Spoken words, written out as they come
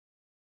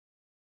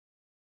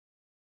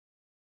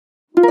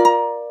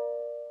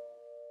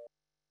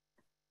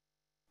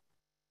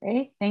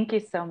Great. Thank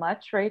you so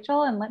much,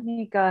 Rachel. And let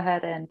me go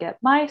ahead and get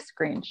my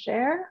screen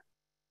share.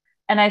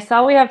 And I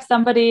saw we have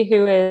somebody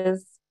who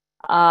is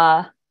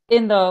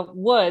in the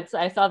woods.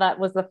 I saw that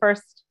was the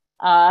first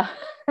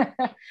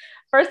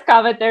first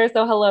comment there.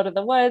 So hello to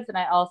the woods. And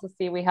I also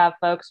see we have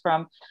folks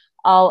from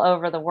all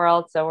over the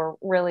world. So we're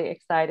really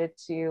excited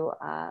to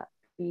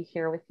be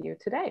here with you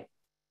today.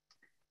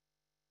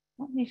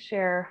 Let me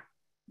share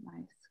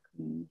my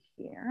screen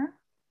here.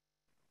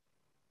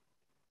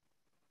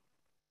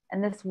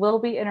 And this will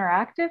be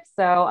interactive,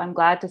 so I'm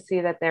glad to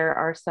see that there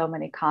are so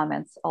many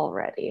comments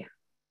already.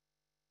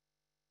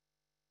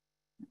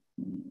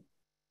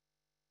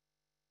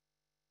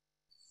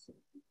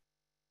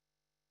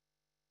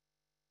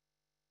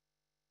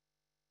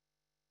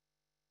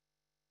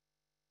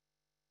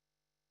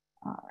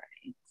 All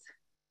right.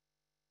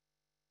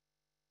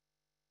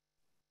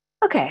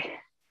 Okay,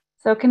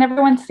 so can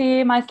everyone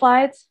see my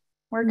slides?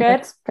 We're good?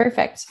 That's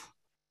perfect.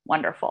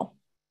 Wonderful.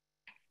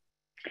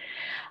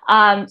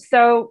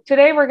 So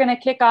today we're going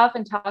to kick off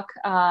and talk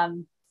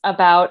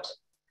about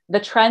the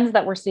trends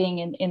that we're seeing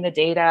in the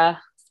data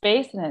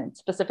space and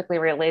specifically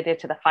related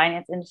to the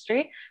finance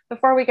industry.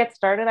 Before we get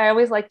started, I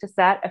always like to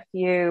set a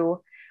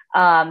few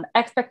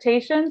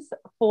expectations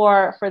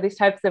for these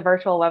types of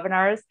virtual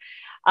webinars.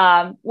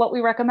 What we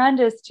recommend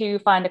is to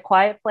find a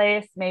quiet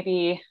place,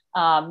 maybe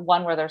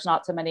one where there's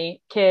not so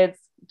many kids,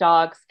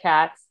 dogs,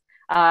 cats,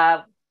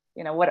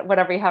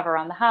 whatever you have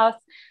around the house.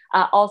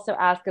 Also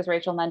ask, as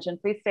Rachel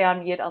mentioned, please stay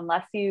on mute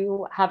unless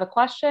you have a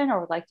question or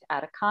would like to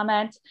add a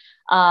comment.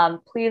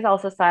 Please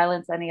also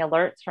silence any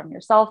alerts from your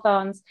cell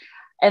phones.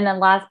 And then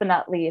last but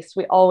not least,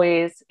 we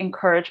always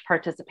encourage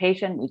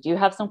participation. We do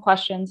have some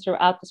questions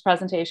throughout this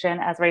presentation.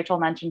 As Rachel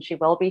mentioned, she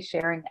will be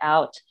sharing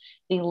out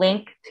the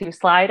link to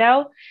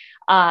Slido.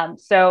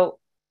 So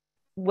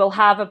we'll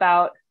have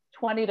about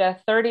 20 to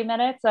 30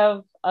 minutes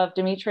of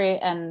Dmitri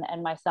and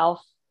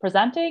myself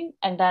presenting,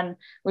 and then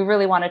we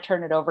really want to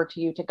turn it over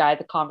to you to guide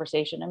the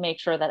conversation and make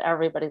sure that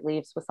everybody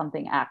leaves with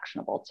something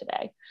actionable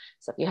today.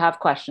 So if you have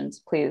questions,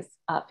 please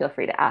feel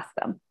free to ask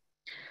them.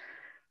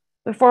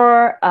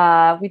 Before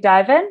we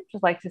dive in,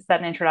 just like to set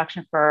an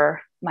introduction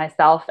for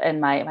myself and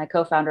my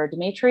co-founder,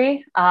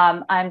 Dmitri.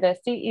 I'm the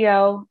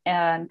CEO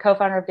and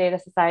co-founder of Data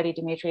Society.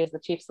 Dmitri is the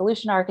chief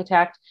solution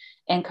architect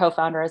and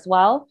co-founder as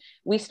well.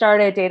 We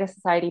started Data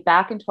Society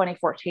back in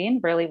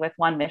 2014, really with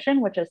one mission,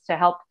 which is to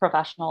help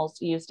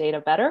professionals use data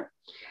better.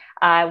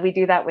 We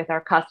do that with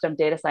our custom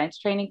data science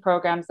training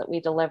programs that we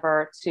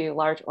deliver to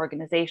large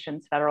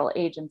organizations, federal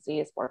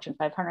agencies, Fortune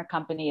 500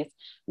 companies,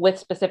 with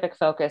specific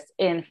focus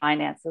in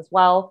finance as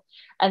well.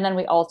 And then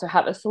we also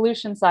have a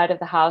solution side of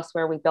the house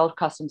where we build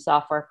custom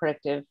software,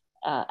 predictive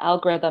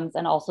algorithms,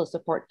 and also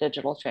support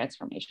digital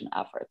transformation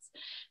efforts.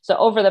 So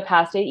over the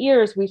past 8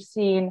 years, we've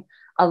seen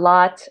a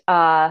lot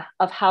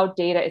of how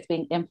data is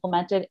being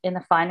implemented in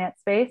the finance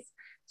space.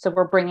 So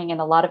we're bringing in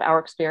a lot of our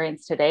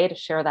experience today to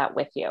share that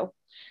with you.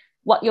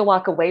 What you'll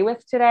walk away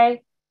with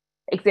today: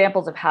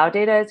 examples of how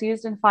data is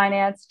used in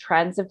finance,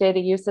 trends of data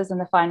uses in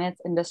the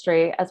finance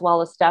industry, as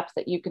well as steps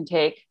that you can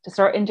take to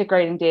start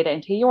integrating data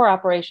into your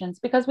operations,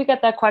 because we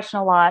get that question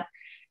a lot.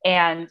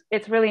 And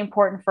it's really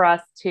important for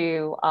us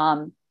to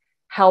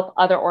help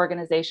other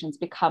organizations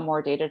become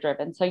more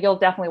data-driven. So you'll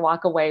definitely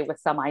walk away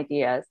with some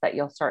ideas that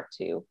you'll start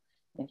to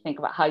think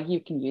about how you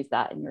can use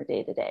that in your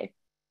day-to-day.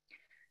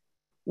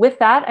 With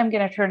that, I'm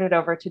going to turn it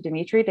over to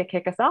Dmitri to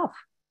kick us off.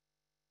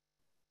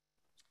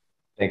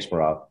 Thanks,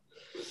 Merav.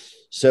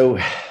 So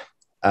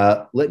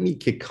let me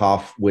kick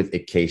off with a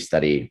case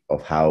study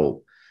of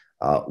how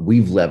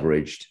we've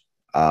leveraged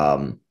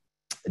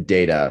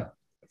data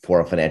for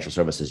a financial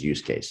services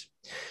use case.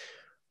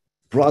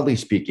 Broadly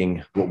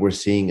speaking, what we're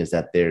seeing is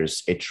that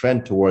there's a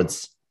trend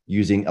towards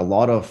using a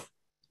lot of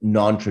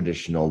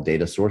non-traditional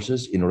data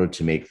sources in order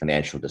to make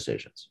financial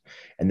decisions.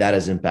 And that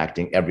is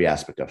impacting every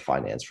aspect of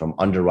finance, from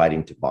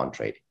underwriting to bond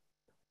trading.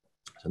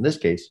 So in this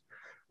case,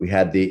 we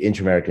had the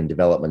Inter-American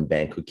Development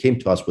Bank who came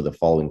to us with the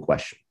following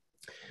question.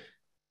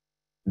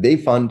 They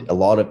fund a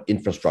lot of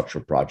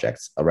infrastructure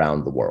projects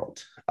around the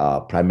world,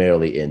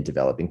 primarily in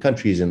developing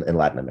countries in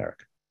Latin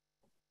America.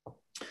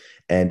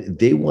 And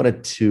they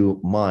wanted to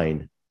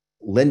mine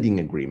lending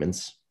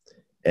agreements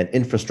and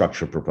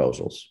infrastructure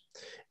proposals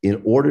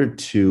in order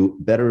to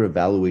better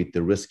evaluate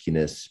the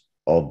riskiness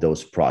of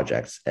those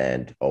projects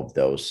and of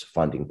those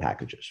funding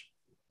packages.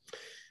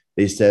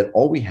 They said,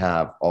 all we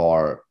have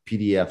are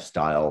PDF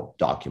style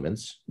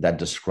documents that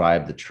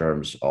describe the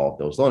terms of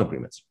those loan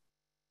agreements.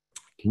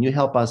 Can you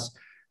help us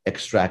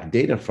extract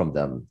data from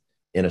them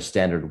in a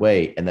standard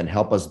way and then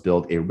help us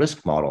build a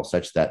risk model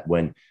such that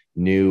when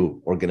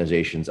new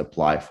organizations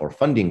apply for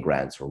funding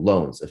grants or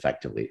loans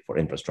effectively for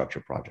infrastructure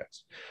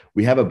projects,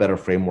 we have a better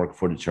framework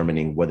for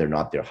determining whether or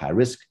not they're high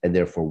risk and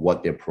therefore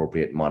what the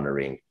appropriate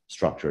monitoring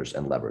structures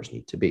and levers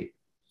need to be.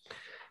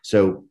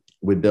 So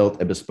we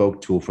built a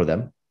bespoke tool for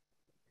them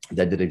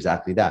that did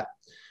exactly that.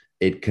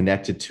 It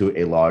connected to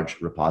a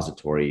large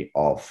repository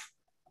of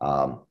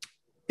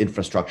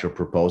infrastructure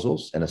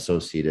proposals and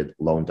associated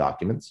loan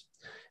documents,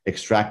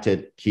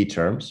 extracted key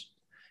terms,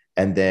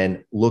 and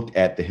then looked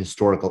at the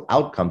historical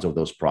outcomes of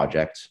those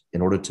projects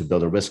in order to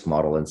build a risk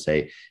model and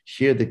say,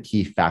 here are the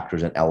key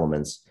factors and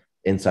elements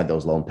inside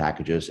those loan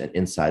packages and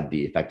inside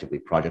the effectively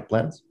project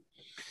plans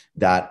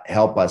that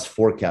help us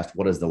forecast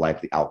what is the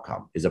likely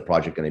outcome. Is a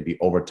project going to be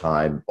over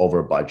time,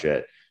 over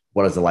budget?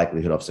 What is the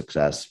likelihood of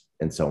success?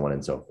 And so on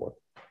and so forth.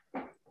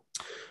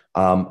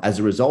 As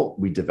a result,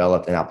 we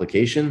developed an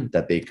application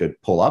that they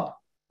could pull up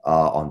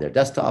on their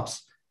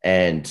desktops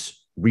and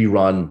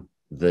rerun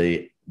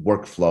the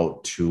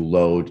workflow to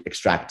load,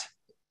 extract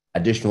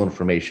additional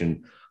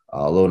information,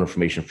 loan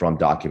information from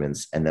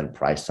documents, and then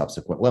price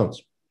subsequent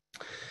loans.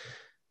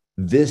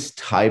 This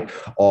type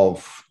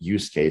of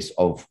use case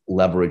of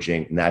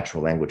leveraging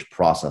natural language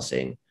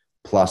processing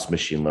plus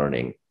machine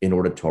learning in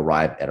order to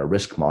arrive at a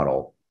risk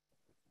model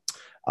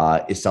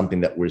is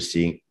something that we're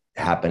seeing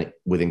happen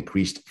with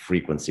increased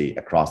frequency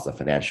across the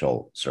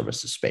financial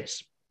services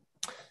space.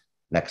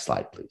 Next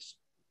slide, please.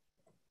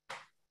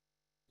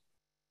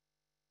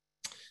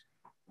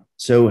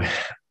 So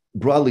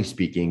broadly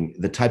speaking,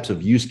 the types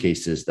of use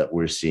cases that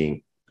we're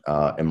seeing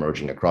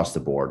emerging across the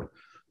board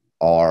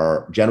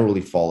are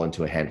generally fall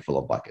into a handful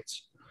of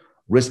buckets.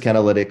 Risk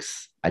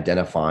analytics,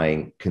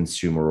 identifying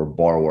consumer or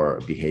borrower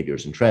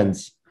behaviors and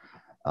trends,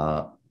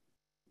 the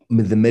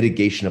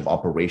mitigation of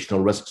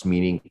operational risks,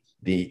 meaning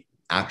the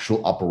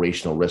actual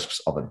operational risks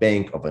of a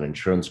bank, of an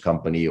insurance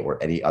company,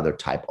 or any other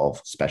type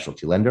of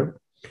specialty lender,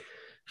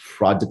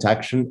 fraud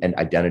detection and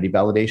identity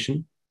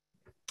validation,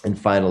 and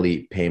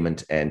finally,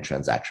 payment and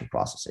transaction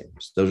processing.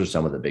 So those are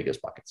some of the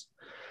biggest buckets.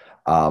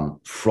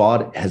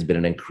 Fraud has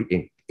been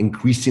an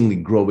increasingly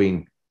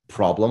growing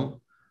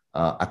problem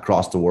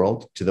across the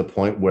world, to the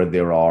point where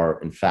there are,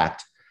 in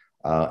fact,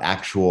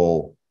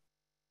 actual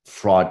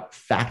fraud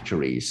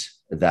factories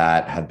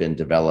that have been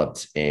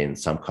developed in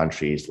some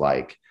countries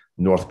like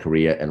North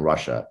Korea and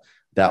Russia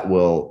that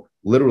will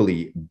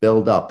literally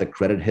build up the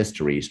credit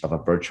histories of a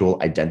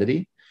virtual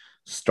identity,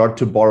 start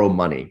to borrow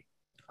money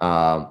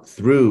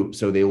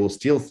so they will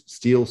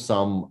steal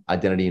some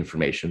identity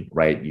information,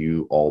 right?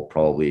 You all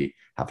probably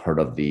have heard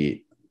of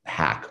the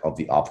hack of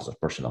the Office of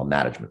Personnel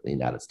Management in the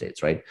United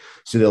States, right?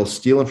 So they'll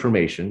steal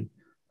information.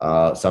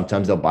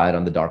 Sometimes they'll buy it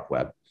on the dark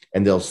web,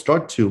 and they'll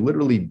start to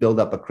literally build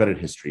up a credit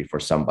history for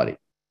somebody.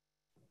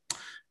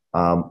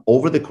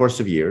 Over the course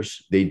of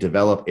years, they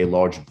develop a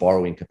large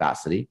borrowing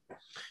capacity.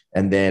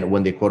 And then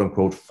when they quote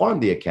unquote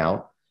farm the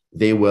account,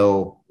 they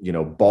will,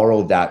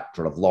 borrow that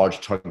sort of large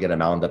target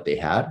amount that they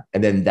had.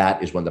 And then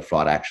that is when the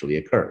fraud actually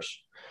occurs.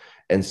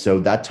 And so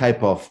that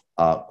type of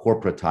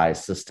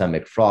corporatized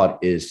systemic fraud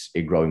is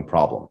a growing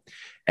problem.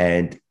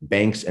 And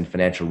banks and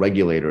financial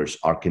regulators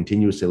are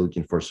continuously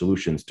looking for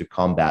solutions to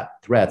combat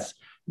threats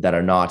that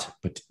are not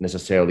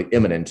necessarily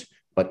imminent,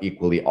 but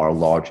equally are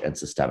large and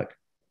systemic.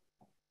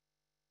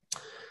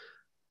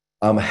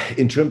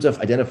 In terms of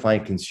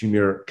identifying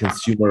consumer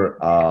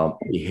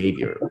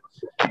behavior,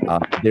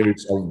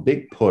 there's a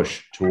big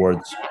push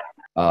towards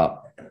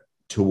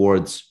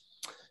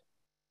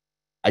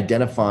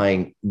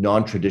identifying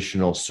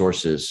non-traditional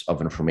sources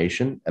of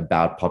information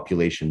about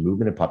population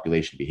movement and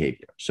population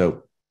behavior.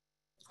 So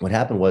what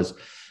happened was,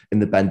 in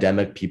the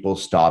pandemic, people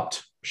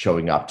stopped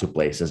showing up to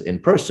places in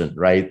person,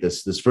 right?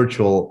 This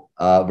virtual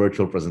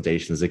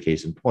presentation is a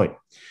case in point.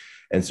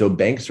 And so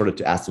banks started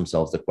to ask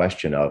themselves the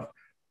question of,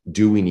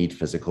 do we need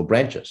physical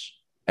branches?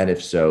 And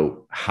if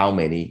so, how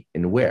many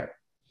and where?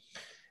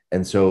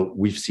 And so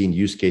we've seen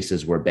use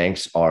cases where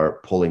banks are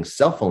pulling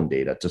cell phone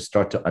data to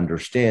start to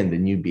understand the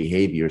new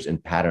behaviors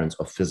and patterns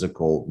of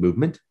physical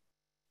movement,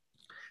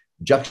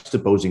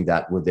 juxtaposing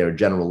that with their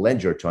general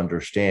ledger to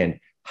understand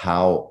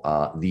how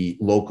the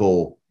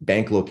local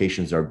bank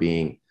locations are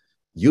being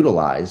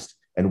utilized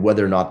and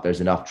whether or not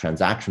there's enough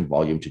transaction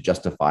volume to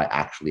justify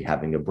actually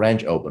having a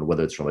branch open,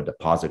 whether it's from a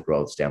deposit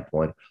growth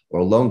standpoint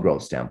or a loan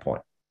growth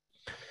standpoint.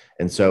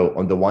 And so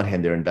on the one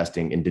hand, they're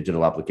investing in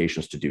digital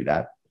applications to do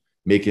that,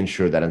 making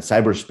sure that in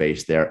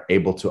cyberspace, they're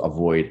able to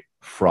avoid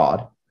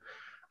fraud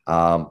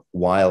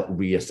while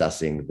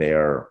reassessing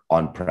their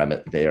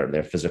on-premise,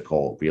 their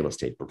physical real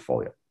estate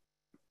portfolio.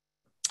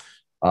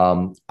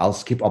 I'll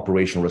skip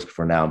operational risk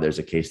for now. There's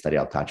a case study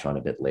I'll touch on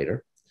a bit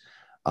later.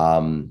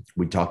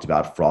 We talked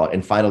about fraud.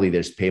 And finally,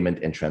 there's payment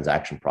and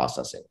transaction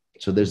processing.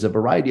 So there's a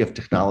variety of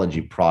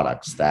technology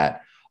products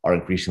that are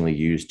increasingly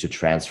used to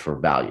transfer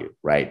value,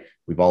 right?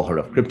 We've all heard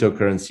of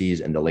cryptocurrencies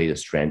and the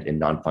latest trend in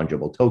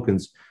non-fungible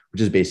tokens,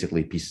 which is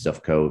basically pieces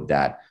of code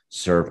that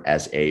serve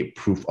as a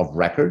proof of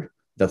record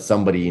that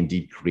somebody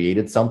indeed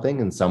created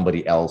something and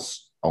somebody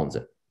else owns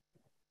it.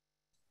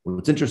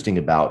 What's interesting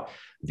about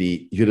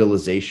the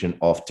utilization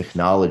of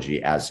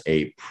technology as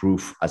a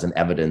proof, as an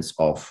evidence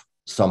of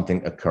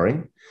something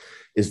occurring,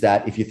 is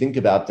that if you think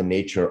about the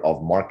nature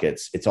of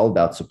markets, it's all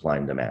about supply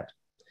and demand.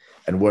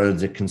 And where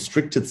there's a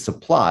constricted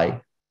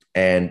supply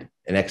and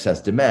an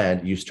excess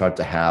demand, you start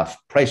to have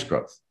price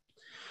growth.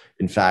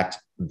 In fact,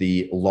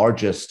 the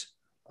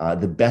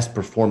best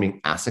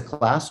performing asset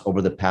class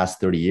over the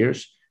past 30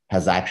 years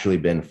has actually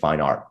been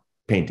fine art,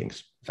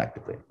 paintings,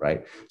 effectively,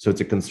 right? So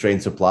it's a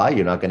constrained supply.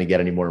 You're not going to get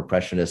any more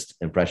impressionist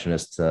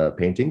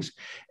paintings,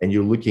 and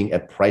you're looking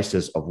at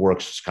prices of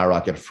works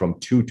skyrocket from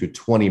 2 to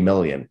 20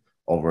 million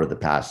over the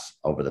past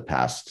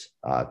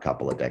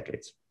couple of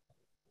decades.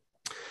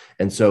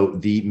 And so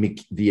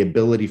the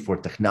ability for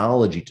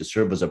technology to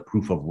serve as a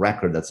proof of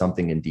record that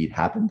something indeed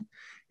happened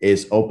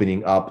is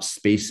opening up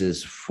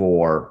spaces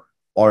for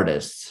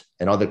artists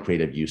and other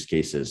creative use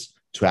cases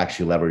to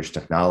actually leverage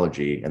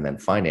technology and then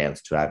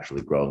finance to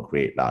actually grow and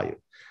create value.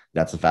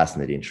 That's a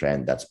fascinating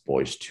trend that's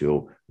poised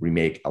to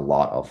remake a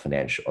lot of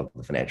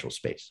the financial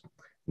space.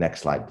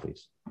 Next slide,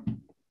 please.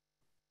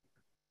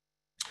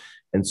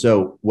 And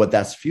so what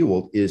that's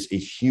fueled is a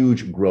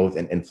huge growth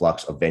and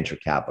influx of venture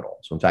capital.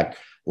 So in fact,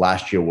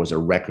 last year was a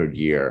record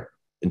year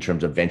in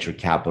terms of venture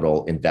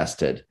capital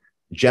invested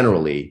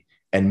generally,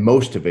 and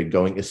most of it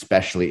going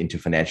especially into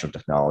financial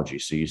technology.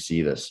 So you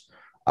see this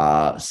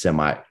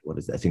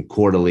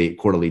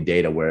quarterly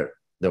data where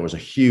there was a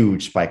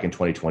huge spike in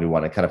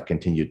 2021 and kind of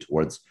continued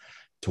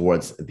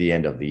towards the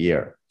end of the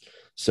year.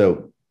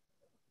 So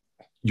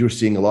you're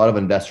seeing a lot of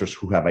investors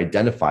who have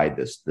identified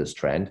this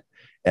trend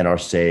and are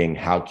saying,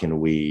 how can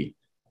we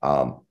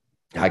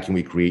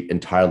create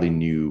entirely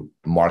new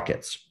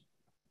markets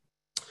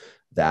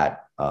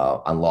that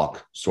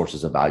unlock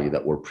sources of value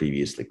that were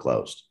previously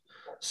closed?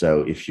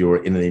 So if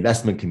you're in the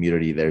investment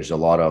community, there's a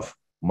lot of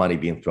money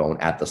being thrown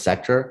at the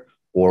sector,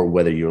 or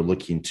whether you're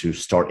looking to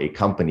start a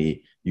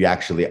company, you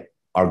actually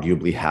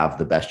arguably have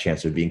the best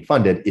chance of being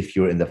funded if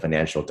you're in the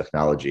financial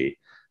technology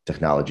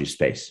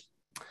space.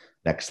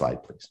 Next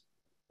slide, please.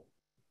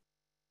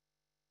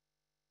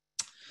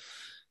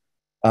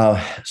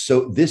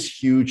 So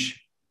this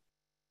huge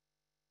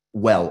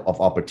well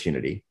of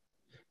opportunity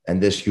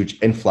and this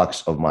huge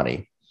influx of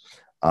money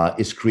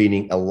is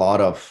creating a lot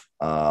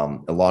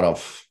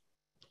of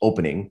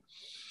opening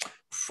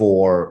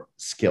for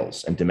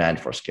skills and demand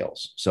for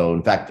skills. So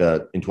in fact,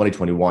 in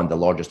 2021, the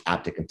largest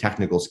aptech and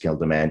technical skill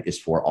demand is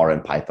for R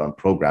and Python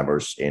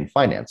programmers in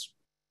finance.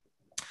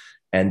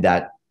 And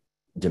that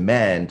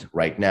demand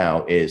right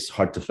now is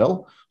hard to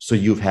fill. So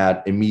you've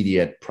had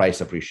immediate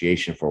price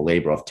appreciation for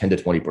labor of 10 to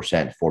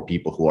 20% for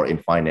people who are in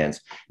finance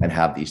and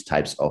have these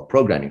types of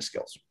programming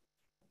skills.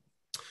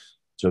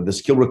 So the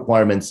skill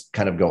requirements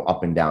kind of go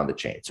up and down the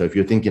chain. So if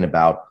you're thinking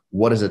about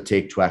what does it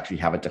take to actually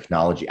have a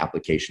technology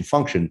application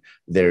function,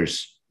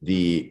 there's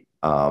the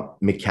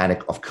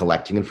mechanic of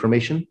collecting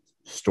information,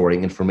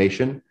 storing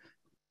information,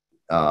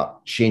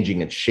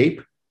 changing its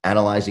shape,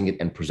 analyzing it,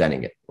 and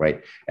presenting it,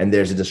 right? And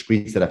there's a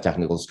discrete set of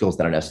technical skills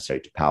that are necessary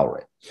to power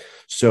it.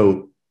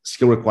 So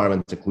skill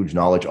requirements include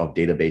knowledge of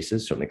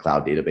databases, certainly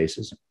cloud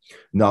databases,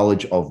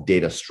 knowledge of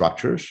data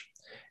structures,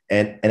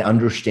 and an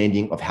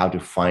understanding of how to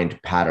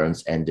find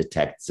patterns and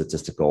detect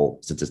statistical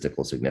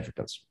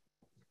significance.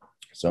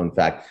 So in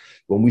fact,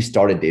 when we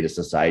started Data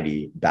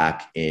Society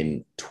back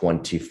in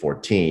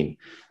 2014,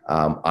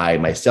 I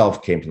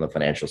myself came from the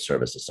financial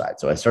services side.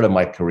 So I started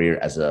my career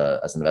as an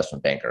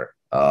investment banker,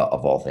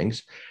 of all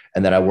things.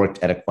 And then I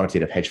worked at a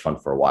quantitative hedge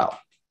fund for a while.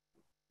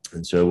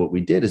 And so what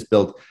we did is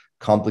build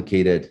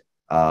complicated,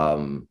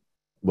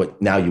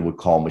 what now you would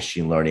call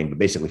machine learning, but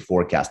basically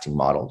forecasting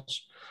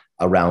models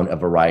around a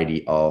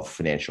variety of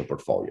financial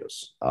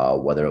portfolios,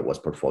 whether it was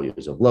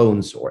portfolios of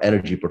loans or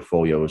energy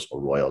portfolios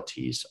or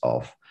royalties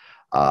of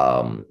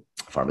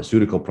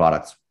pharmaceutical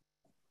products.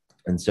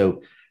 And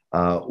so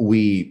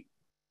we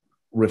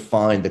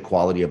refined the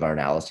quality of our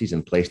analyses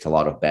and placed a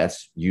lot of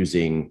bets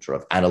using sort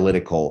of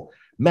analytical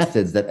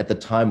methods that at the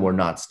time were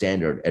not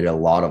standard at a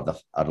lot of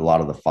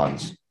the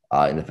funds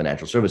in the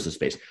financial services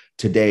space.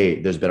 Today,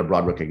 there's been a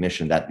broad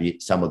recognition that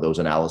some of those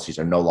analyses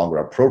are no longer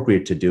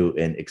appropriate to do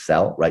in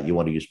Excel, right? You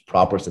want to use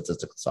proper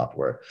statistical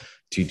software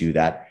to do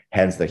that,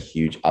 hence the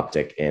huge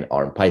uptick in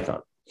R and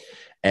Python.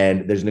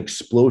 And there's an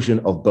explosion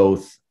of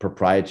both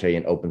proprietary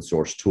and open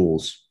source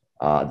tools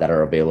that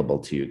are available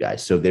to you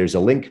guys. So there's a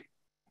link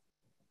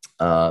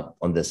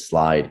on this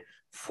slide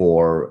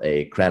for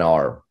a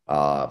CRAN-R,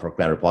 for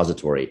CRAN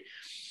repository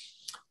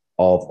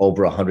of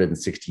over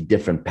 160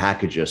 different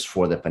packages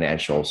for the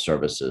financial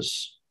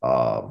services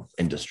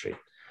industry.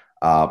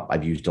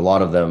 I've used a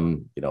lot of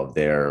them. You know,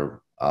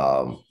 they're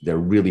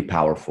really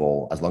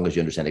powerful as long as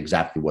you understand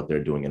exactly what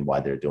they're doing and why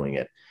they're doing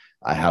it.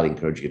 I highly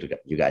encourage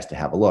you guys to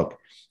have a look.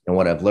 And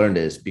what I've learned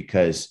is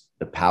because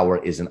the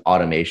power is in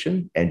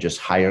automation and just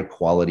higher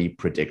quality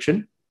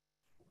prediction,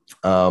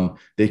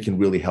 they can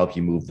really help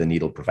you move the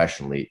needle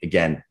professionally.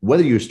 Again,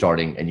 whether you're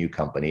starting a new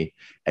company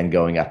and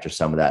going after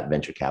some of that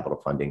venture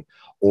capital funding,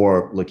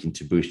 or looking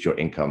to boost your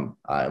income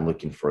and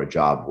looking for a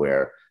job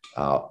where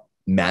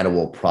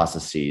manual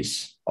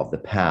processes of the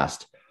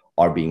past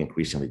are being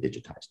increasingly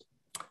digitized.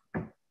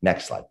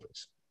 Next slide,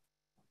 please.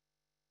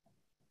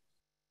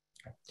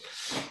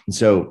 And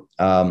so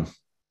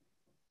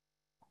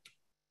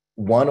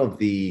one of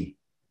the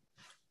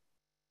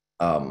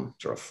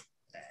sort of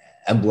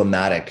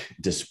emblematic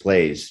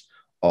displays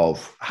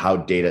of how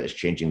data is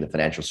changing the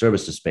financial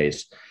services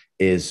space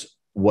is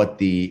what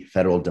the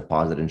Federal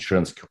Deposit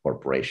Insurance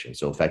Corporation,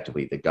 so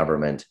effectively the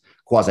government,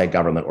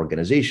 quasi-government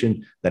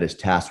organization that is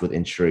tasked with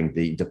ensuring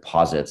the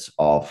deposits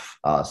of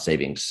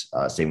savings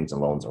and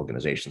loans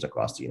organizations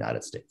across the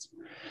United States.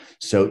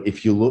 So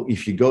if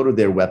you go to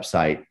their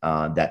website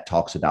that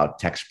talks about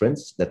tech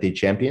sprints that they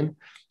champion,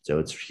 so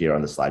it's here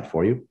on the slide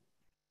for you,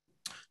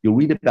 you'll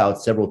read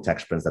about several tech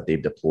sprints that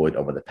they've deployed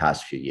over the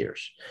past few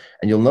years.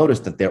 And you'll notice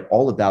that they're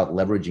all about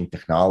leveraging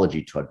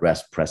technology to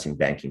address pressing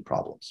banking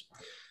problems.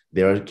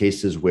 There are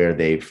cases where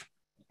they've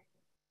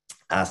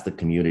asked the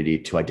community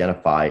to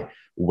identify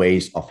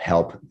ways of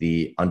help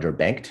the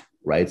underbanked,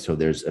 right? So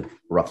there's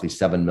roughly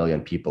 7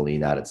 million people in the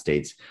United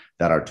States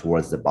that are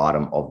towards the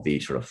bottom of the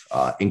sort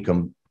of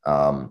income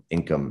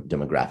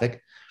demographic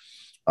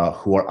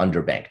who are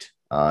underbanked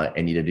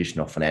and need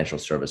additional financial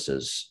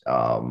services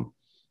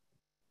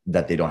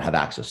that they don't have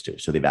access to.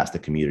 So they've asked the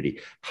community,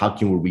 how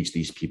can we reach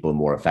these people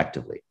more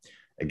effectively?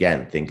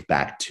 Again, think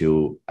back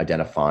to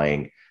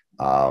identifying,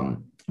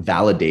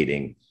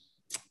 validating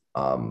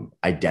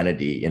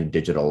identity in a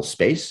digital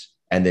space,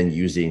 and then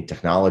using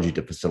technology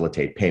to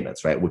facilitate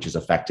payments, right? Which is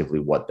effectively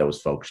what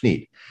those folks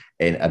need,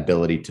 an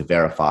ability to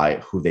verify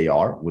who they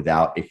are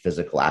without a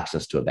physical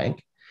access to a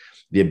bank,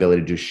 the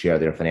ability to share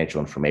their financial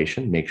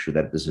information, make sure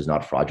that this is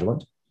not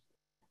fraudulent,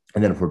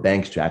 and then for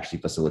banks to actually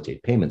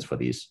facilitate payments for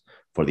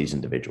these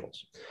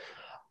individuals.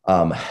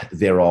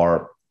 There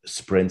are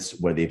sprints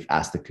where they've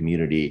asked the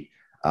community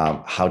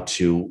how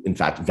to, in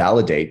fact,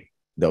 validate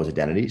those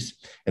identities.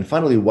 And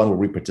finally, one where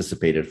we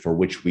participated, for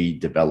which we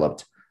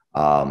developed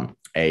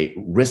a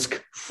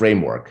risk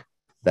framework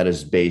that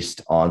is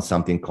based on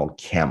something called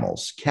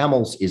CAMELS.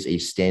 CAMELS is a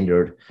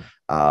standard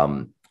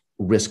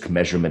risk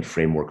measurement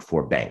framework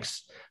for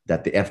banks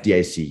that the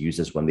FDIC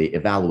uses when they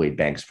evaluate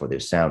banks for their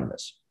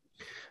soundness.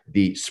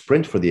 The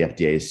sprint for the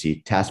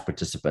FDIC tasked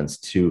participants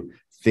to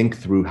think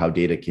through how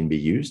data can be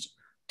used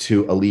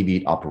to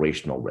alleviate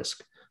operational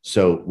risk.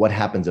 So what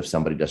happens if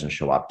somebody doesn't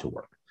show up to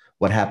work?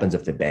 What happens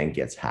if the bank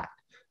gets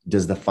hacked? Do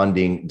the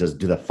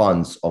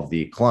funds of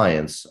the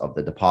clients, of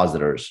the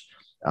depositors,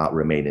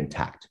 remain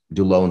intact?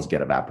 Do loans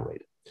get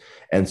evaporated?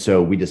 And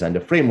so we designed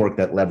a framework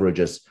that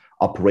leverages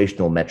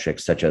operational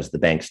metrics such as the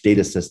bank's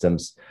data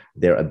systems,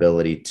 their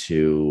ability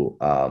to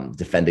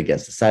defend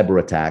against a cyber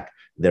attack,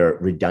 their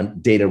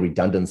data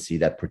redundancy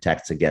that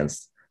protects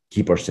against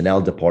key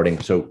personnel departing.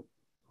 So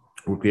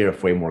we create a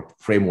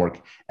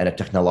framework and a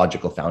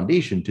technological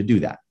foundation to do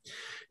that.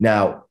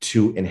 Now,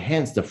 to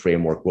enhance the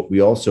framework, what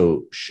we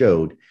also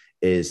showed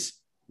is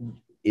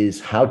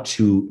how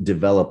to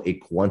develop a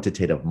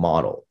quantitative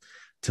model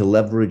to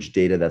leverage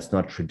data that's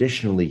not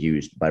traditionally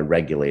used by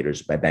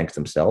regulators, by banks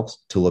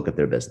themselves, to look at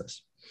their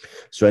business.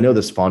 So I know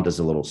this font is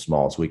a little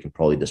small, so we can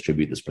probably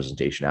distribute this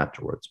presentation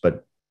afterwards,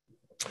 but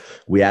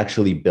we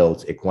actually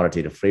built a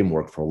quantitative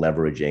framework for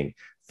leveraging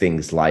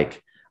things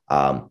like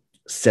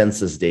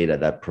census data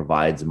that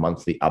provides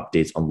monthly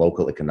updates on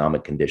local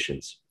economic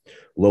conditions,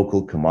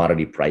 local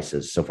commodity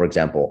prices. So for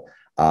example,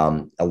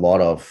 a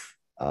lot of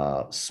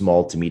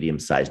small to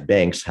medium-sized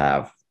banks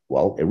have,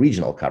 well, a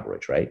regional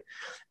coverage, right?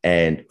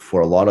 And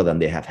for a lot of them,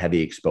 they have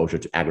heavy exposure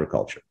to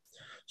agriculture.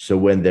 So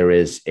when there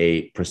is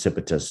a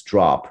precipitous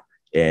drop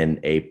in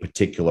a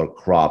particular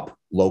crop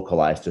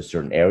localized to a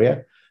certain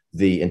area,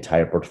 the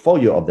entire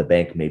portfolio of the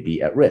bank may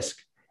be at risk.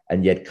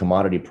 And yet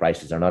commodity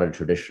prices are not a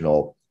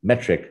traditional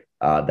metric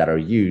that are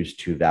used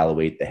to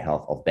evaluate the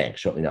health of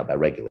banks, certainly not by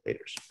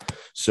regulators.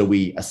 So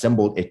we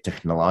assembled a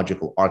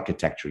technological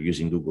architecture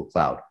using Google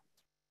Cloud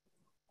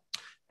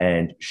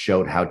and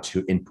showed how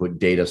to input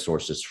data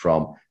sources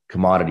from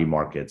commodity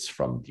markets,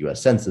 from the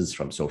US Census,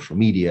 from social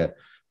media,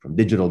 from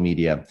digital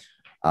media,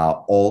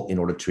 all in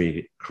order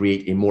to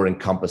create a more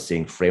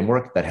encompassing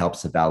framework that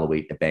helps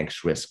evaluate a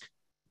bank's risk,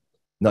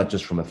 not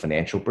just from a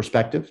financial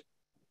perspective,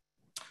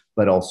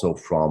 but also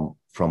from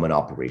an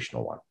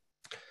operational one.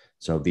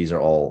 So these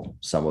are all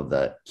some of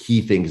the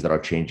key things that are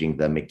changing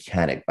the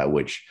mechanic by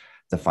which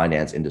the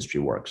finance industry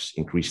works,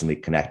 increasingly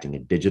connecting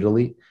it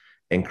digitally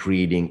and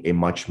creating a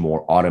much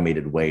more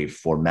automated way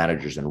for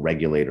managers and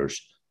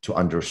regulators to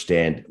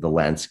understand the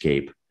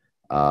landscape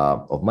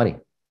of money.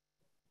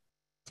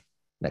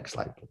 Next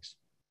slide, please.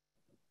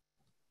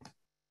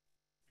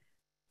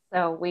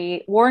 So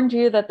we warned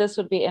you that this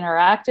would be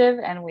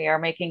interactive, and we are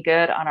making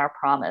good on our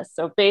promise.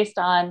 So based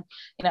on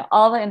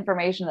all the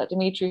information that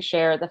Dmitri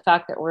shared, the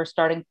fact that we're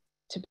starting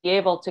to be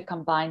able to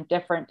combine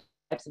different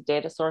types of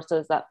data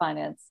sources that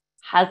finance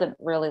hasn't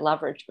really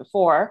leveraged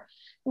before,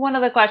 one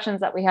of the questions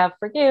that we have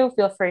for you,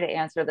 feel free to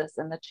answer this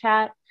in the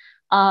chat,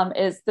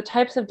 is the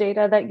types of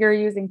data that you're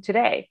using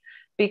today.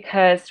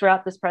 Because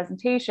throughout this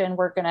presentation,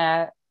 we're going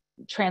to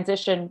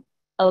transition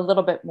a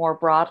little bit more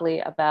broadly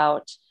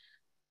about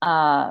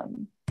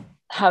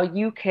how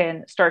you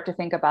can start to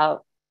think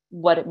about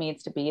what it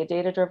means to be a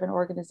data-driven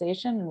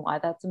organization and why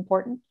that's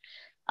important.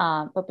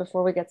 But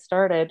before we get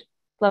started,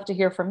 I'd love to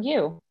hear from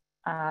you.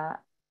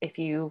 If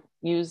you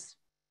use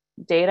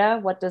data,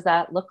 what does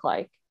that look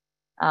like?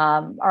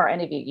 Are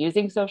any of you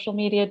using social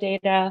media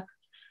data?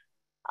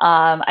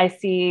 I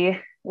see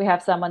We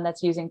have someone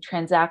that's using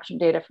transaction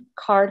data from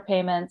card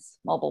payments,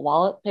 mobile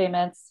wallet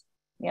payments.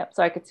 Yep,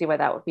 so I could see why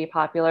that would be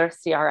popular.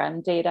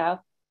 CRM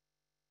data.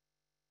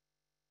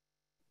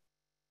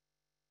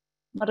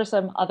 What are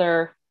some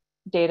other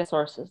data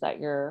sources that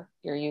you're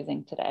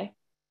using today?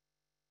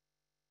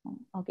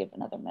 I'll give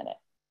another minute.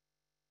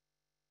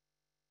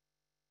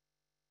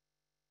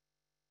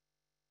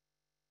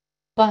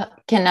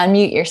 But can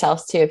unmute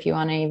yourselves too if you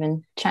want to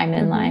even chime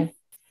in live.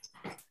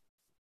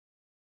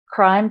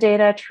 Crime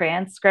data,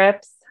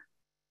 transcripts,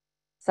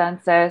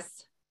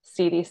 census,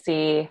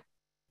 CDC,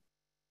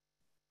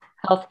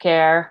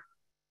 healthcare.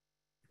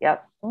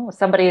 Yep. Ooh,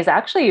 somebody is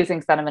actually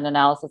using sentiment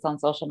analysis on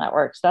social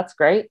networks. That's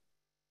great.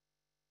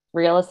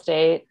 Real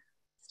estate,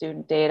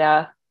 student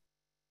data.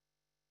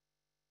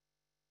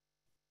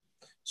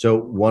 So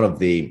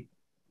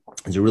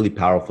is a really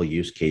powerful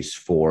use case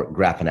for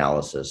graph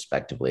analysis,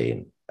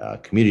 effectively,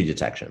 community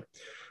detection,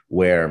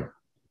 where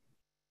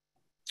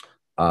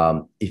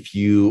if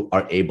you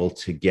are able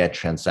to get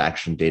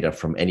transaction data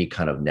from any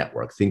kind of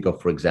network, think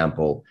of, for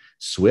example,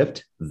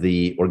 SWIFT,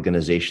 the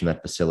organization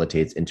that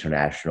facilitates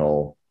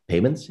international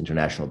payments,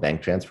 international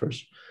bank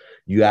transfers,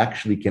 you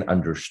actually can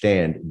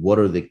understand what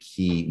are the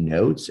key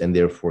nodes and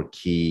therefore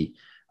key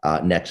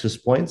nexus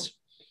points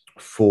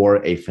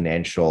for a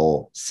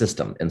financial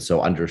system. And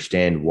so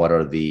understand what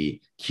are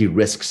the key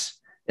risks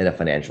in a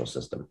financial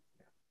system.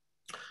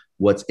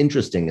 What's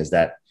interesting is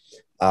that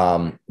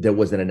there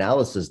was an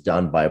analysis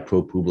done by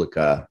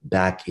ProPublica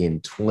back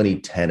in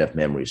 2010, if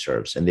memory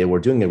serves, and they were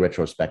doing a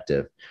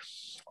retrospective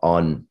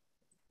on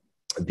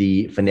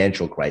the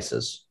financial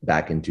crisis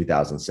back in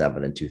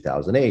 2007 and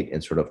 2008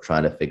 and sort of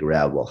trying to figure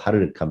out, well, how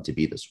did it come to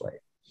be this way?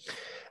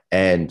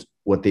 And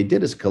what they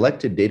did is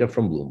collected data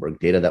from Bloomberg,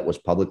 data that was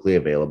publicly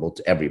available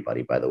to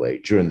everybody, by the way,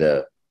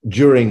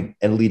 during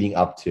and leading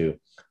up to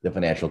the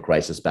financial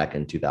crisis back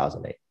in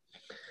 2008.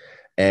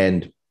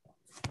 And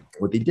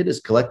what they did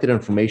is collected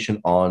information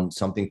on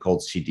something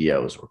called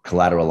CDOs, or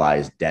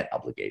collateralized debt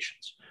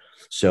obligations.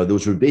 So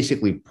those were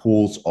basically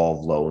pools of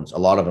loans. A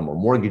lot of them were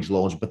mortgage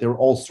loans, but there were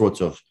all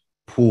sorts of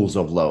pools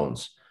of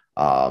loans,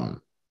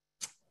 car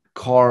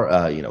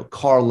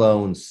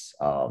loans,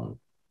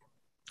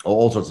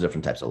 all sorts of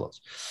different types of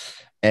loans.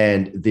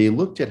 And they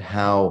looked at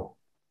how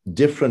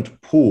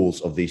different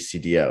pools of these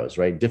CDOs,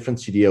 right? Different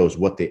CDOs,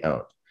 what they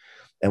owned.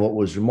 And what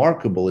was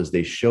remarkable is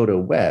they showed a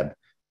web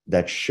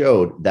that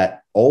showed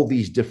that all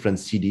these different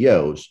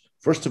CDOs,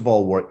 first of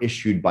all, were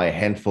issued by a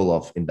handful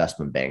of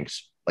investment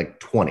banks, like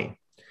 20.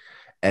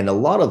 And a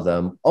lot of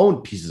them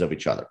owned pieces of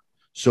each other.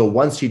 So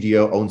one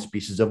CDO owns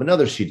pieces of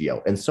another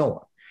CDO and so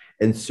on.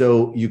 And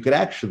so you could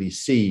actually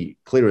see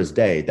clear as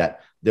day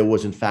that there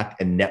was, in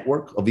fact, a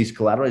network of these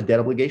collateralized debt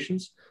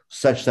obligations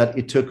such that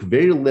it took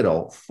very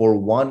little for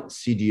one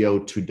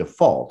CDO to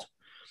default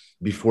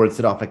before it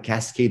set off a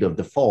cascade of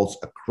defaults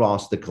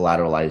across the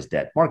collateralized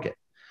debt market.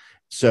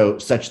 So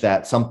such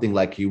that something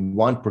like a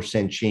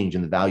 1% change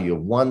in the value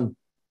of one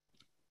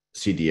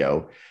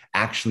CDO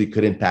actually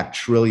could impact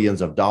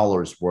trillions of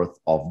dollars worth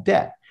of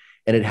debt.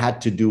 And it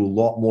had to do a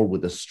lot more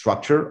with the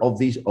structure of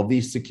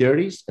these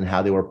securities and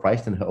how they were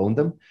priced and who owned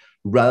them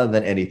rather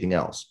than anything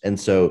else. And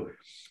so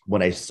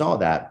when I saw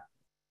that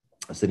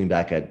sitting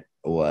back at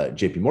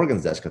JP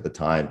Morgan's desk at the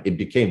time, it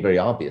became very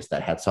obvious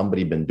that had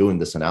somebody been doing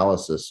this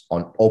analysis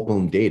on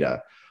open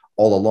data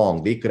all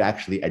along, they could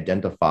actually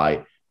identify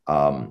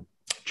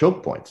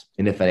choke points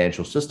in a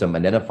financial system,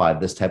 identify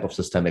this type of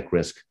systemic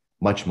risk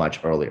much,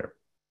 much earlier.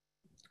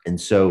 And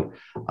so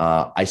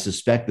I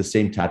suspect the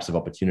same types of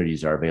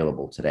opportunities are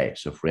available today.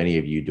 So for any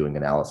of you doing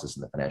analysis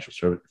in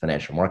the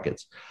financial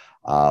markets,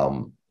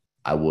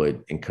 I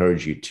would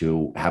encourage you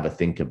to have a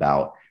think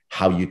about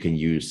how you can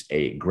use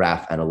a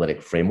graph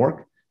analytic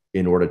framework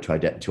in order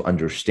to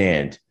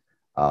understand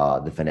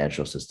the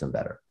financial system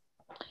better.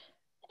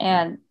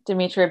 And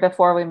Dmitri,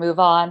 before we move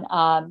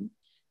on,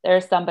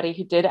 there's somebody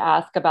who did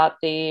ask about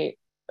the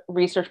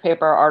research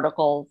paper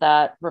article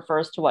that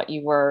refers to what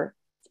you were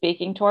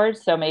speaking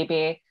towards. So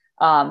maybe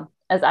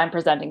as I'm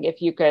presenting,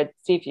 if you could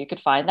see if you could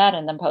find that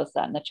and then post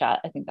that in the chat,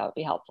 I think that would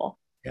be helpful.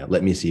 Yeah,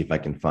 let me see if I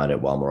can find it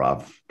while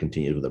Merav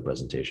continues with the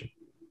presentation.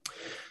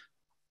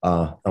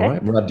 All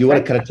right, Merav, do you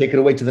want to kind of take it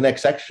away to the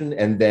next section?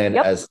 And then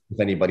if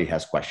anybody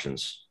has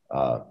questions,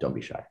 don't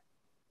be shy.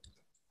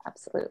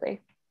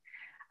 Absolutely.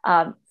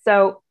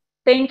 So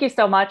thank you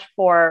so much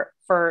for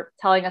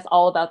telling us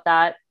all about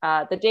that,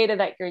 the data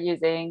that you're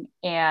using,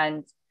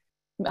 and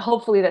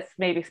hopefully this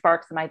maybe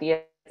sparks some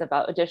ideas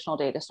about additional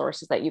data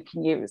sources that you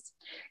can use.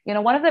 You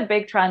know, one of the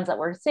big trends that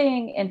we're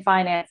seeing in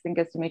finance, I think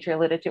as Dmitri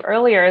alluded to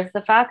earlier, is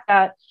the fact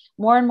that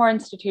more and more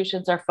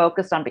institutions are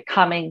focused on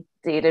becoming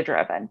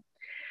data-driven.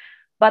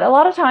 But a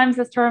lot of times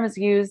this term is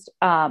used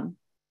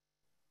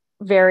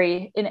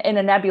very in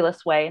a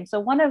nebulous way. And so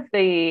one of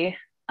the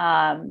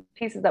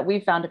pieces that we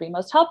found to be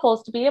most helpful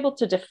is to be able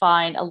to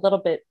define a little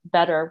bit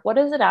better, what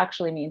does it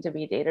actually mean to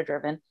be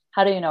data-driven?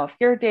 How do you know if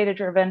you're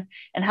data-driven?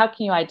 And how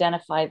can you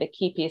identify the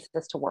key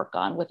pieces to work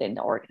on within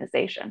the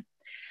organization?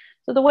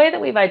 So the way that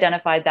we've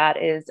identified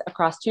that is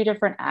across two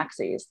different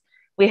axes.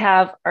 We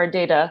have our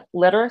data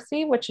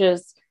literacy, which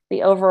is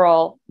the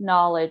overall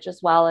knowledge as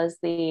well as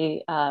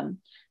the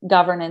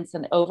governance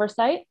and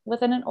oversight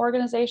within an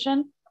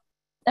organization.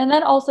 And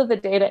then also the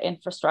data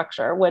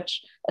infrastructure,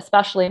 which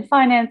especially in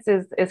finance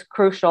is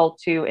crucial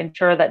to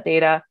ensure that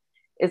data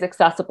is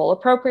accessible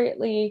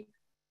appropriately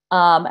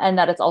and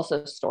that it's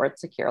also stored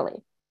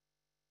securely.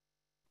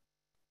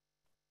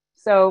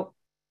 So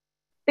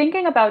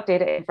thinking about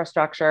data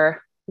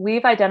infrastructure,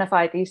 we've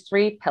identified these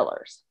three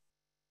pillars: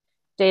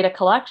 data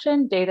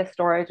collection, data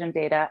storage, and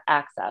data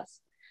access.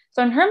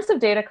 So in terms of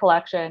data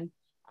collection,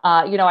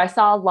 I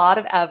saw a lot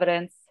of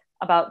evidence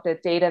about the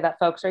data that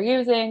folks are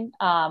using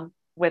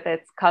with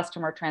its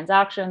customer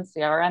transactions,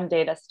 CRM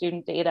data,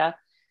 student data.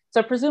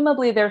 So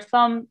presumably there's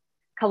some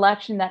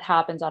collection that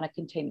happens on a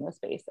continuous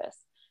basis.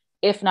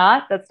 If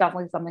not, that's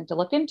definitely something to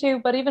look into.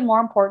 But even more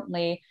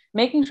importantly,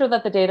 making sure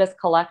that the data is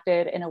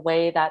collected in a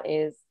way that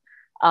is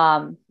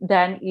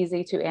then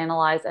easy to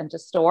analyze and to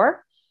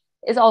store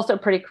is also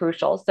pretty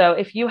crucial. So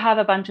if you have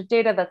a bunch of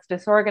data that's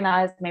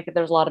disorganized, maybe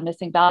there's a lot of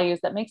missing values,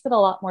 that makes it a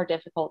lot more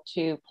difficult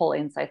to pull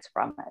insights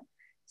from it.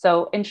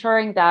 So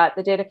ensuring that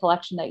the data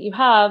collection that you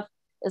have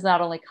is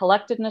not only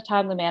collected in a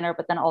timely manner,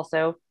 but then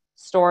also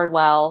stored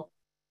well,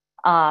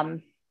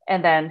 and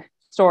then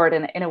stored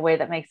in a way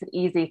that makes it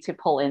easy to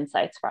pull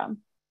insights from.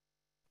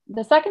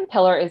 The second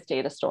pillar is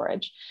data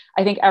storage.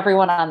 I think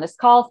everyone on this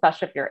call,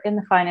 especially if you're in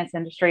the finance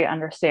industry,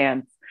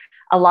 understands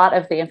a lot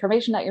of the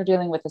information that you're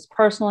dealing with is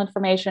personal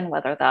information,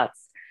 whether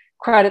that's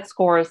credit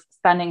scores,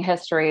 spending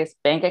histories,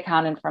 bank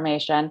account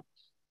information.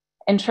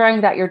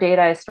 Ensuring that your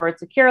data is stored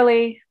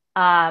securely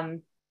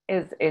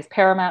is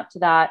paramount to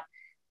that.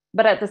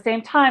 But at the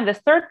same time, this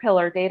third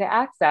pillar, data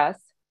access,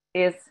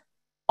 is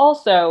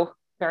also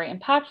very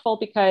impactful,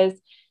 because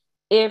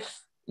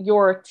if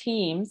your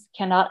teams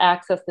cannot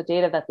access the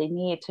data that they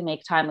need to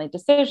make timely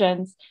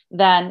decisions,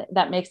 then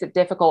that makes it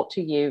difficult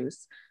to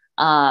use.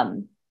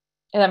 The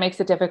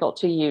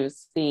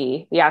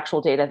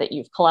actual data that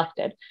you've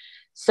collected.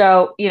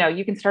 So,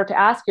 you can start to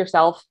ask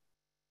yourself,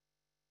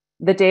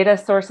 the data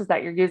sources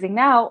that you're using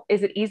now,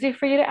 is it easy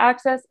for you to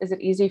access? Is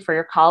it easy for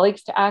your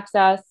colleagues to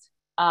access?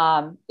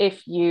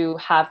 If you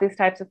have these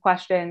types of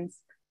questions,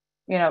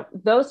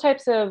 those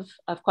types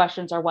of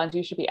questions are ones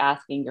you should be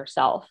asking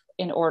yourself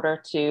in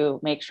order to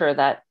make sure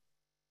that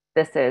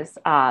this is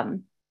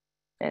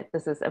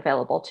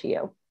available to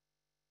you.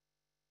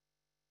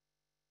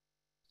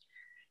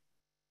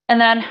 And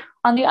then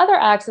on the other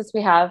axis,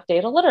 we have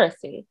data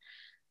literacy.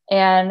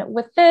 And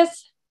with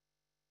this,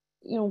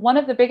 one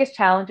of the biggest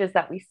challenges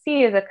that we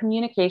see is a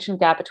communication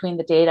gap between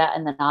the data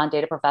and the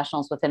non-data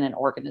professionals within an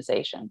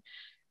organization.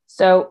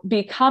 So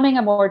becoming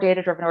a more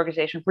data-driven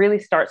organization really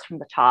starts from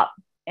the top,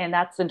 and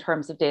that's in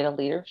terms of data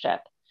leadership.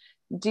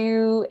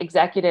 Do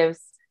executives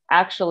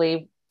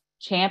actually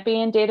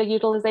champion data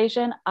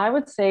utilization? I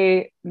would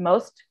say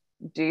most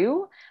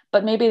do,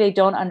 but maybe they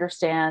don't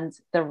understand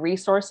the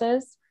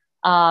resources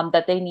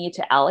that they need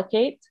to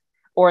allocate,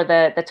 or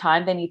the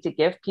time they need to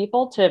give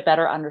people to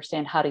better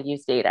understand how to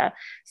use data.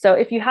 So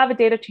if you have a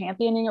data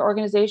champion in your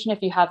organization,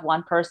 if you have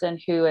one person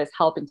who is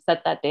helping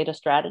set that data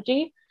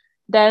strategy,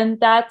 then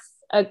that's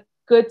a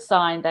good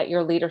sign that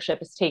your leadership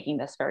is taking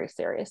this very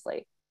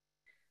seriously.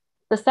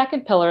 The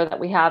second pillar that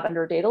we have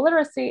under data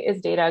literacy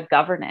is data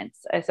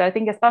governance. So I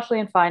think especially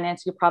in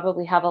finance, you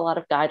probably have a lot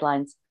of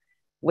guidelines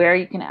where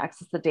you can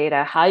access the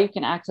data, how you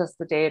can access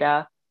the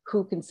data,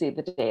 who can see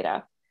the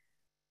data.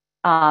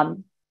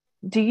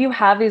 Do you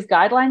have these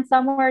guidelines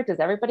somewhere? Does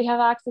everybody have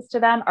access to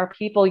them? Are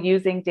people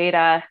using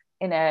data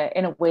in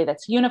a way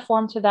that's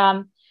uniform to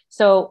them?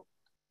 So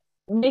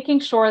making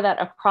sure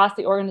that across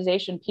the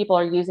organization, people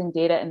are using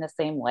data in the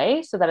same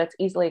way so that it's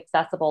easily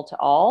accessible to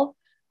all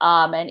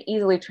and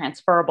easily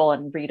transferable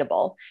and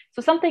readable.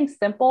 So something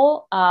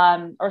simple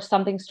or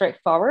something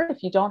straightforward,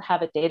 if you don't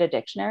have a data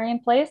dictionary in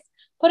place,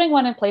 putting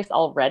one in place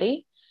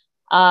already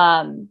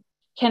can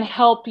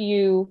help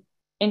you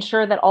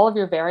ensure that all of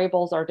your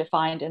variables are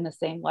defined in the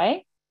same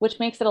way, which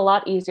makes it a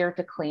lot easier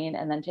to clean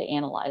and then to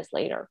analyze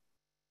later.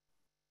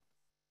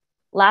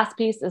 Last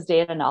piece is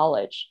data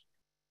knowledge.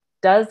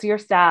 Does your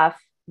staff,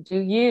 do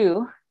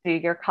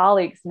your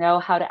colleagues know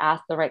how to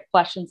ask the right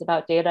questions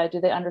about data? Do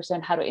they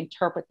understand how to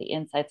interpret the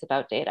insights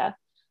about data?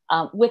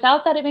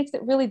 Without that, it makes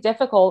it really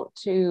difficult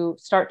to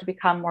start to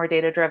become more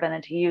data-driven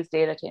and to use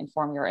data to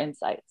inform your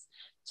insights.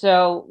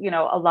 So,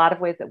 a lot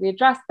of ways that we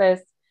address this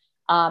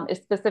is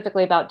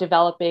specifically about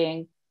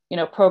developing,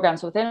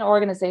 programs within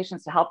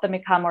organizations to help them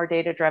become more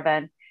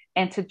data-driven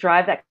and to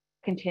drive that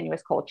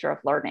continuous culture of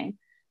learning.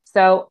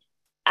 So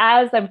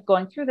as I'm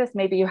going through this,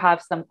 maybe you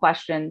have some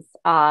questions,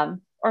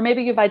 or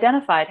maybe you've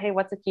identified, hey,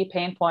 what's a key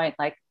pain point?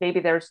 Like maybe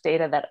there's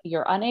data that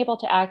you're unable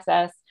to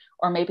access,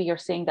 or maybe you're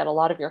seeing that a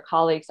lot of your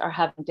colleagues are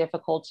having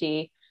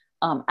difficulty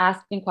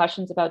asking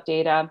questions about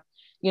data.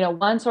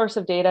 One source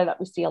of data that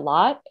we see a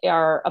lot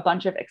are a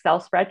bunch of Excel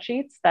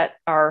spreadsheets that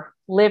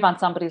live on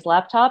somebody's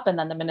laptop. And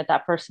then the minute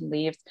that person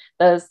leaves,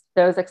 those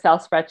Excel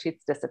spreadsheets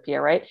disappear,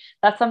 right?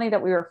 That's something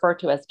that we refer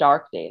to as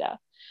dark data.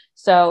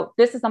 So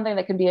this is something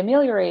that can be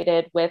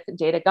ameliorated with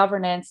data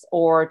governance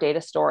or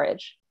data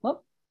storage.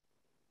 Whoop.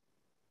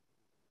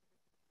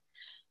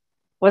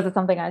 Was it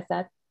something I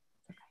said?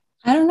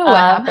 I don't know what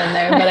happened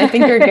there, but I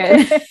think you're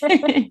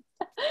good.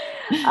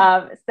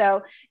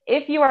 So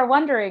if you are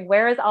wondering,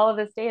 where is all of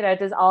this data?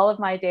 Does all of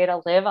my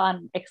data live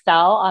on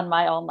Excel on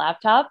my own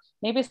laptop?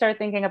 Maybe start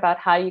thinking about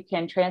how you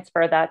can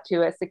transfer that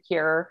to a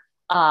secure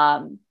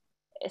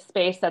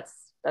space that's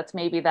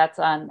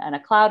on a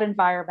cloud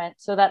environment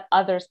so that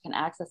others can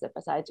access it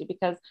besides you,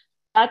 because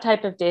that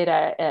type of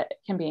data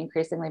can be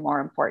increasingly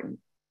more important.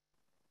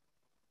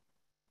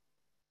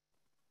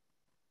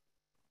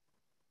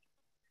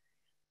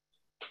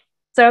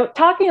 So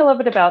talking a little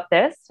bit about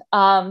this,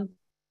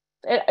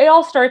 it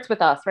all starts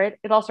with us, right?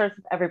 It all starts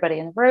with everybody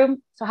in the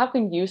room. So how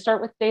can you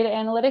start with data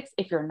analytics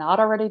if you're not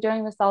already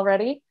doing this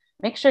already?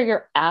 Make sure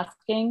you're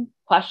asking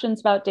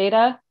questions about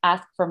data,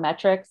 ask for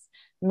metrics,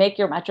 make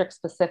your metrics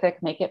specific,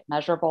 make it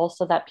measurable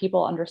so that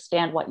people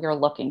understand what you're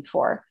looking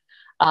for.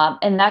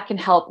 And that can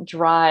help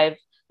drive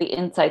the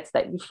insights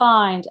that you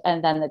find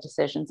and then the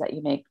decisions that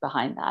you make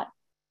behind that.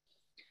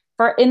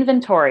 For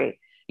inventory,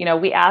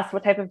 we ask,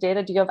 what type of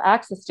data do you have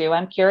access to?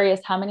 I'm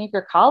curious how many of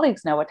your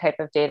colleagues know what type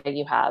of data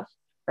you have,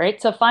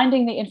 right? So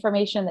finding the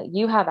information that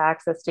you have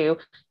access to,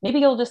 maybe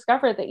you'll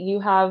discover that you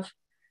have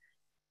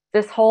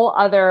this whole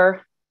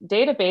other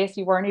database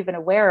you weren't even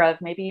aware of.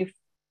 Maybe you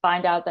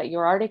find out that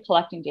you're already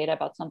collecting data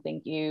about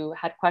something you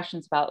had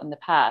questions about in the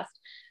past.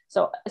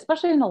 So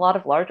especially in a lot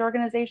of large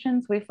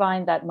organizations, we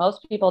find that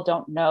most people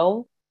don't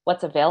know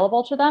what's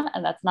available to them.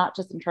 And that's not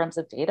just in terms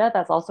of data,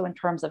 that's also in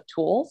terms of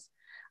tools.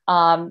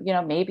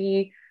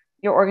 Maybe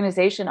your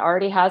organization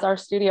already has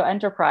RStudio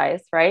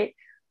Enterprise, right?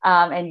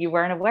 And you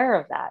weren't aware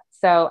of that.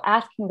 So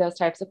asking those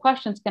types of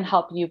questions can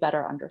help you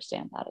better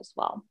understand that as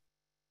well.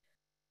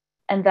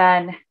 And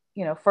then,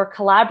 for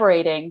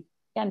collaborating,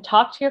 again,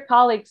 talk to your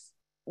colleagues.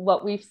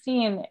 What we've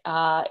seen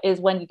is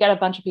when you get a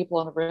bunch of people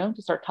in the room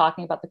to start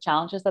talking about the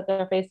challenges that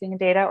they're facing in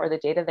data or the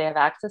data they have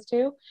access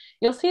to,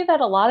 you'll see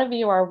that a lot of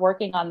you are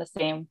working on the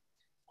same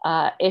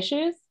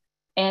issues.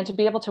 And to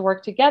be able to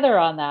work together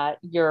on that,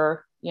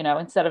 you're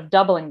instead of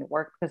doubling the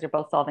work because you're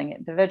both solving it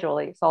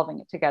individually, solving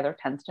it together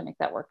tends to make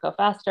that work go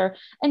faster.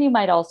 And you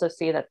might also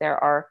see that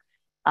there are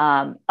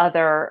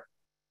other,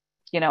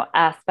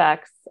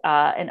 aspects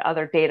and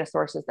other data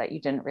sources that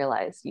you didn't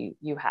realize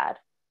you had.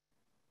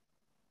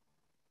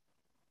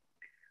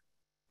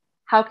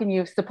 How can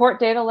you support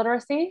data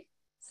literacy?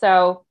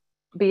 So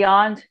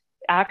beyond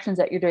actions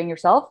that you're doing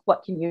yourself,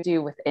 what can you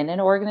do within an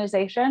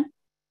organization?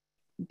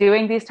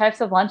 Doing these types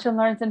of lunch and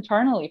learns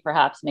internally,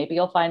 perhaps. Maybe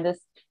you'll find this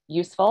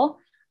useful.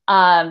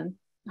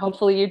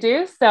 Hopefully you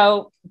do.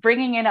 So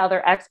bringing in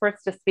other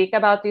experts to speak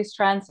about these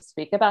trends, to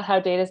speak about how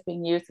data is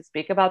being used, to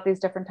speak about these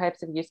different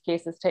types of use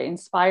cases, to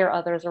inspire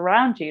others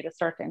around you to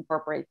start to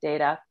incorporate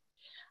data.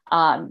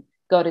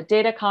 Go to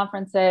data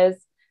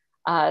conferences,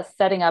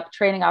 setting up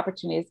training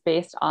opportunities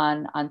based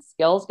on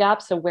skills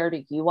gaps. So where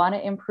do you want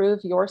to improve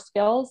your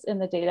skills in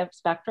the data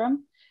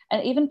spectrum?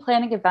 And even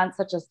planning events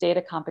such as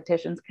data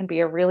competitions can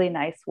be a really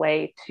nice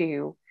way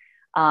to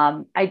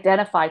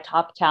identify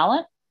top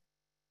talent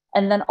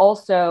and then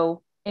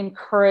also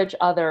encourage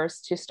others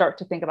to start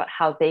to think about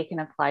how they can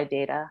apply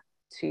data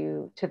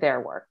to their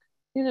work.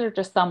 These are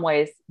just some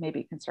ways maybe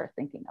you can start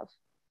thinking of.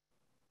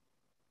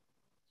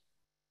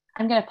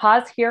 I'm going to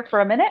pause here for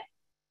a minute.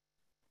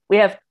 We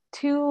have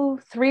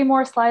 2-3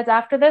 more slides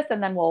after this,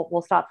 and then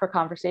we'll stop for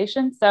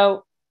conversation.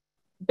 So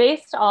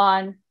based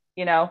on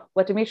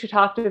what Dmitri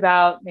talked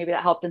about, maybe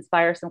that helped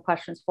inspire some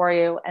questions for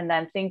you, and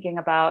then thinking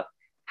about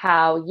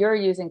how you're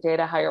using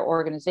data, how your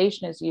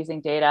organization is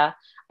using data.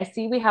 I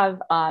see we have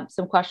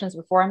some questions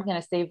before. I'm going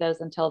to save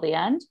those until the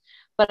end,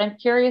 but I'm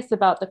curious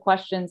about the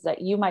questions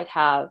that you might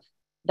have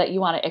that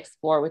you want to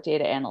explore with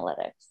data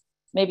analytics.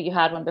 Maybe you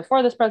had one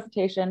before this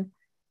presentation.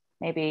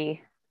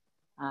 Maybe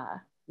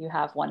you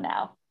have one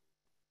now.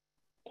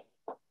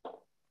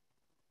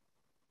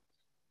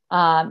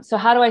 So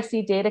how do I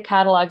see data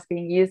catalogs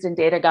being used in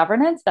data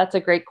governance? That's a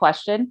great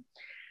question.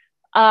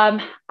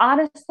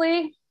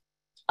 Honestly,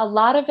 a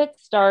lot of it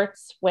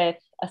starts with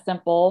a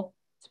simple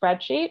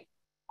spreadsheet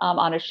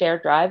on a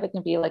shared drive. It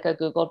can be like a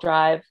Google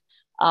Drive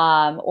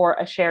or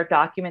a shared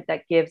document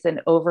that gives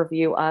an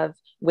overview of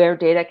where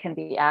data can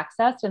be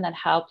accessed and then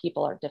how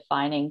people are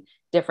defining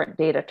different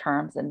data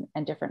terms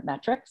and different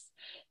metrics.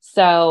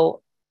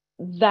 So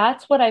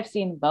that's what I've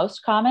seen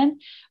most common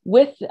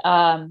with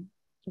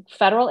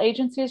federal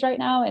agencies right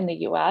now in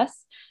the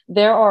US.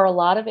 There are a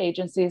lot of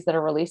agencies that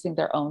are releasing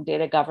their own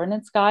data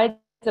governance guides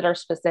that are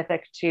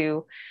specific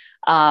to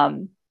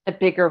a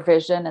bigger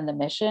vision and the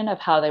mission of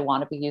how they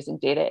want to be using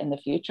data in the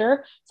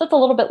future. So it's a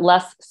little bit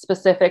less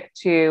specific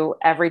to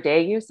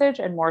everyday usage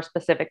and more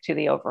specific to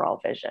the overall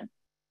vision.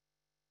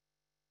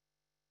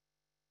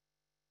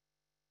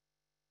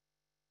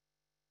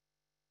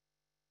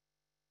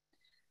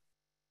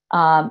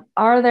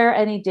 Are there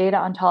any data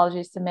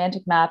ontology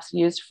semantic maps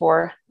used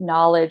for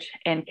knowledge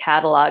and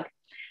catalog?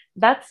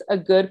 That's a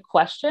good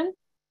question.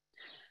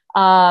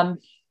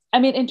 I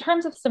mean, in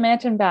terms of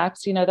semantic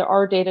you know, there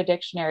are data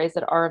dictionaries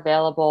that are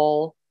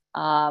available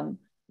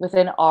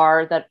within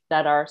R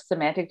that are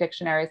semantic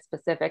dictionaries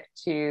specific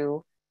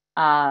to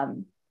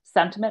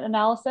sentiment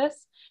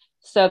analysis.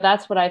 So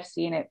that's what I've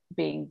seen it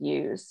being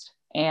used.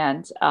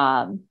 And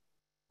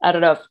I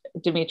don't know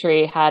if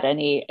Dmitri had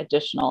any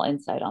additional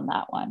insight on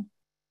that one.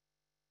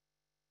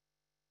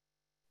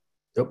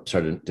 Oh,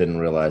 sorry, didn't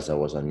realize I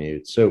was on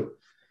mute. So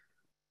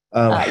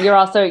you're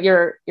also,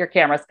 your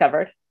camera's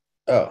covered.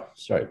 Oh,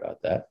 sorry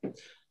about that.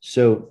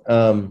 So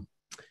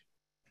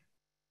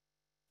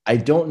I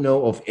don't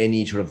know of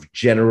any sort of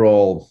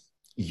general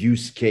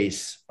use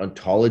case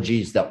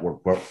ontologies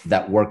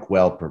that work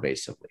well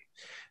pervasively.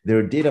 There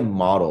are data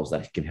models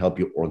that can help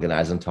you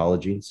organize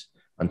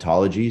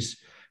ontologies,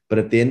 but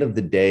at the end of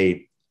the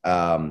day,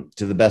 to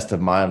the best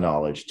of my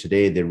knowledge,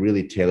 today they're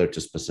really tailored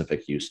to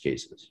specific use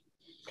cases.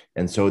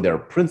 And so there are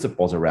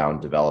principles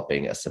around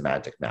developing a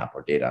semantic map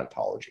or data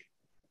ontology.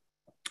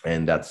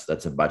 And that's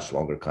a much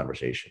longer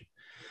conversation.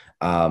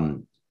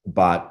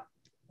 But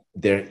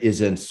there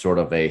isn't sort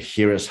of a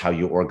here is how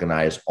you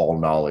organize all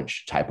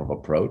knowledge type of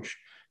approach,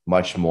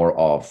 much more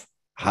of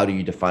how do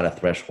you define a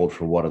threshold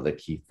for what are the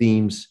key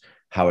themes?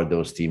 How are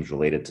those themes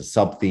related to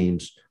sub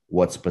themes?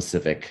 What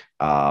specific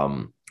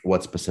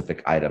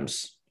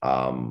items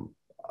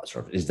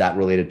sort of is that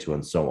related to,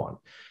 and so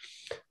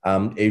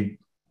on. A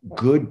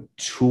good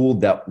tool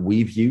that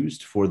we've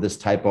used for this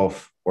type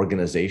of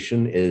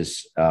organization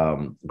is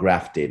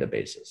graph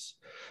databases.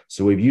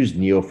 So we've used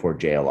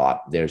Neo4j a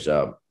lot. There's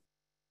a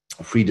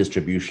free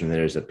distribution,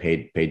 there's a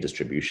paid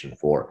distribution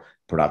for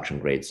production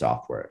grade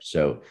software.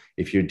 So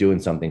if you're doing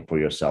something for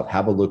yourself,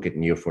 have a look at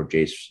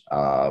Neo4j's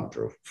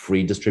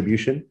free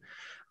distribution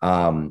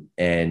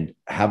and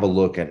have a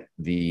look at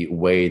the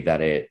way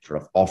that it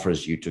sort of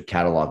offers you to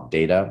catalog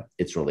data,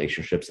 its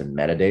relationships and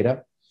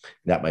metadata.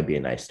 That might be a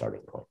nice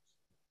starting point.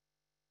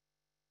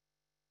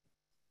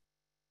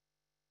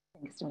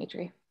 Thanks,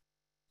 Dmitri.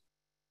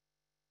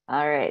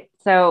 All right.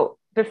 So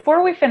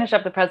before we finish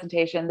up the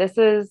presentation, this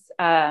is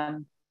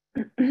an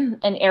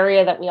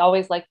area that we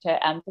always like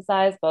to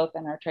emphasize both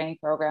in our training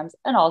programs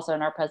and also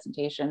in our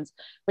presentations,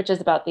 which is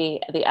about the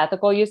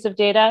ethical use of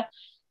data.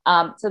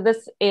 So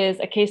this is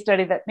a case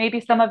study that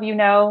maybe some of you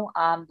know.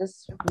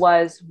 This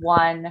was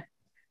one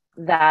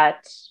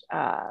that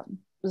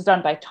was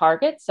done by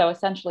Target. So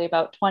essentially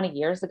about 20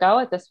 years ago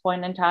at this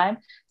point in time,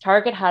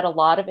 Target had a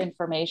lot of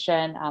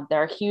information.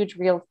 They're a huge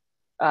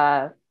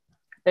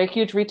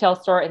retail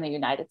store in the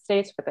United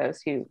States, for those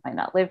who might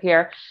not live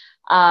here.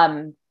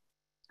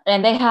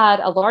 And they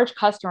had a large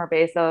customer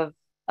base of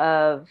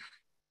data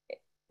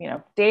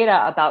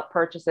about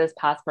purchases,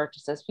 past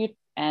purchases,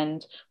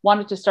 and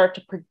wanted to start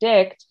to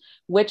predict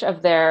which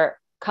of their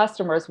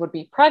customers would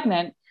be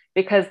pregnant,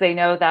 because they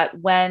know that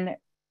when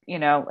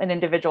an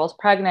individual is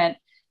pregnant,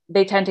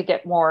 they tend to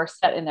get more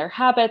set in their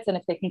habits. And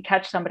if they can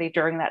catch somebody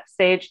during that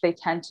stage, they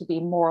tend to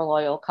be more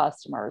loyal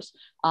customers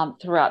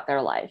throughout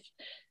their life.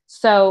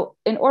 So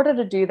in order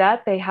to do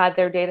that, they had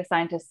their data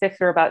scientists sift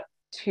through about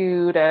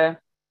 2 to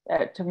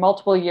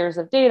multiple years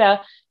of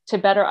data to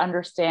better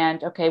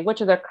understand, okay,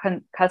 which of their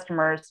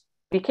customers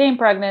became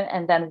pregnant,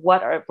 and then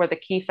what were the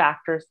key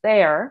factors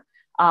there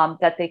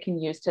that they can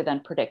use to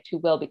then predict who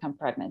will become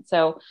pregnant.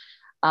 So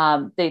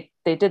they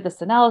did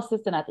this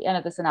analysis, and at the end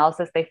of this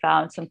analysis, they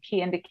found some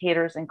key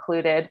indicators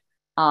included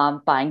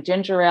buying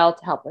ginger ale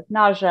to help with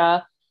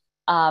nausea.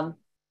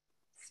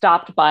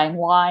 Stopped buying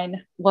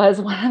wine was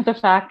one of the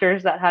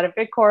factors that had a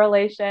big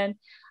correlation,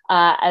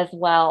 as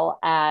well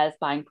as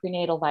buying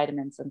prenatal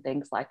vitamins and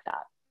things like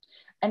that.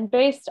 And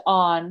based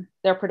on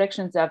their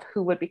predictions of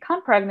who would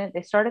become pregnant,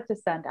 they started to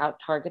send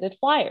out targeted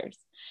flyers.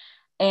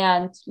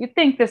 And you'd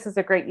think this is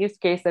a great use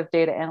case of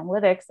data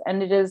analytics,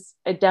 and it is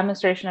a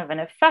demonstration of an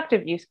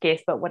effective use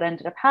case. But what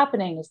ended up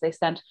happening is they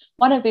sent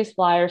one of these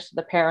flyers to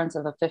the parents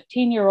of a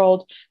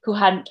 15-year-old who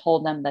hadn't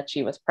told them that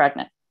she was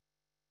pregnant.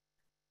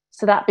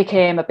 So that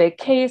became a big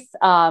case.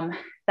 That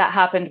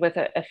happened with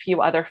a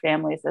few other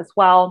families as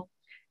well.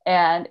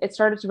 And it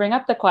started to bring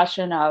up the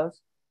question of,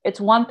 it's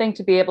one thing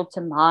to be able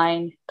to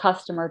mine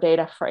customer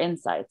data for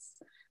insights,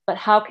 but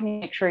how can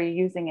you make sure you're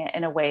using it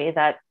in a way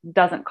that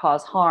doesn't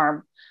cause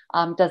harm,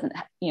 doesn't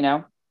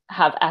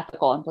have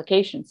ethical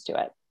implications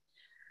to it?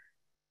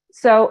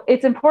 So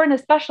it's important,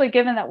 especially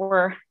given that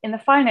we're in the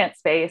finance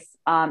space,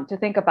 to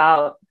think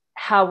about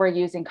how we're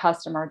using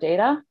customer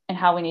data and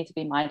how we need to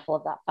be mindful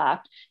of that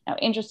fact. Now,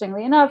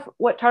 interestingly enough,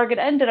 what Target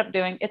ended up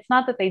doing, it's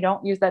not that they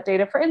don't use that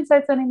data for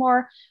insights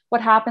anymore.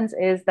 What happens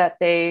is that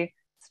they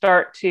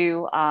start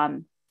to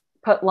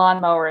put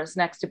lawnmowers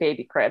next to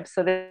baby cribs.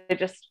 So they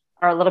just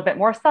are a little bit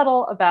more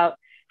subtle about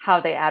how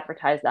they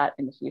advertise that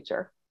in the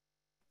future.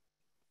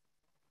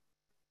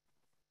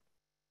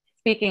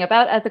 Speaking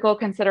about ethical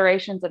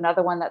considerations,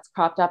 another one that's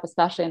cropped up,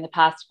 especially in the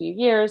past few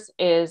years,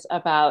 is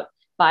about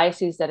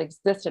biases that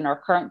exist in our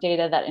current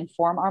data that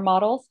inform our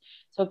models.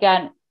 So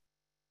again,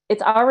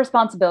 it's our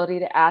responsibility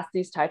to ask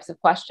these types of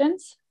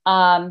questions.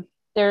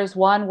 There's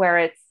one where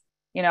it's,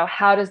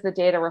 how does the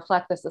data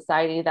reflect the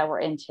society that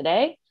we're in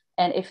today?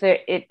 And if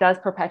it does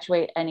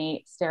perpetuate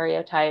any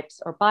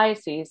stereotypes or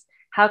biases,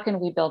 how can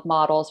we build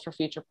models for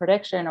future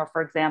prediction, or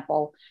for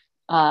example,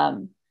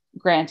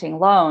 granting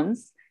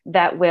loans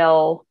that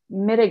will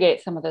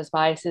mitigate some of those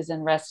biases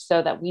and risks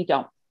so that we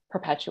don't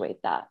perpetuate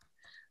that?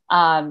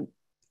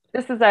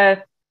 This is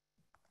a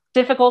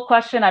difficult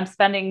question. I'm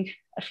spending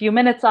a few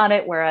minutes on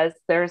it, whereas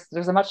there's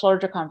a much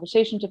larger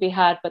conversation to be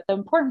had. But the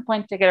important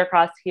point to get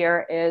across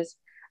here is,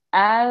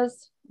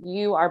 as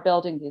you are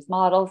building these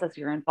models, as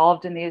you're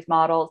involved in these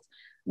models,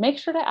 make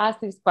sure to ask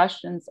these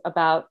questions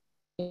about,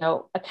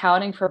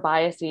 accounting for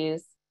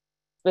biases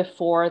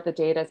before the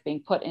data is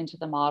being put into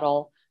the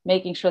model,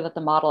 making sure that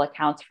the model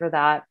accounts for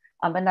that,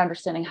 and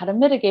understanding how to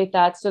mitigate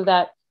that so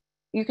that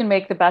you can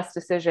make the best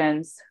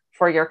decisions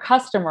for your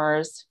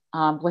customers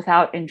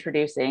without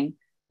introducing,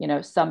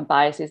 some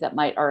biases that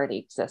might already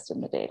exist in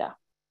the data.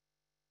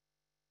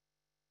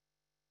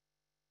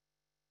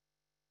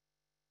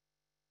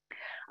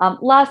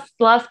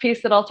 Last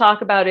piece that I'll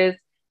talk about is,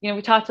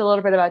 we talked a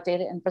little bit about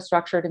data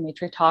infrastructure.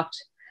 Dmitri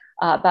talked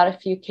about a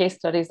few case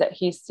studies that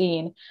he's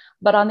seen.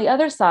 But on the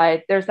other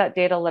side, there's that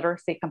data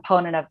literacy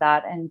component of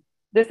that. And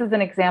this is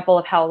an example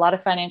of how a lot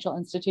of financial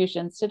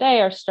institutions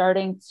today are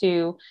starting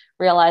to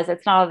realize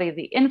it's not only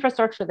the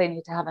infrastructure they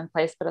need to have in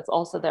place, but it's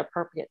also the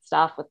appropriate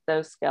staff with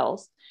those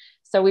skills.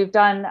 So we've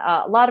done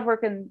a lot of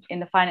work in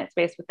the finance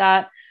space with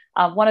that.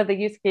 One of the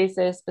use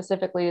cases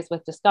specifically is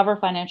with Discover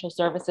Financial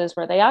Services,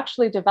 where they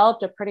actually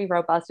developed a pretty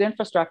robust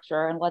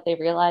infrastructure. And what they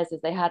realized is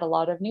they had a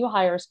lot of new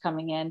hires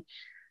coming in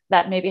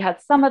that maybe had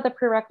some of the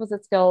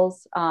prerequisite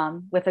skills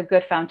with a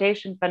good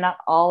foundation, but not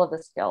all of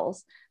the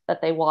skills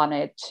that they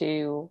wanted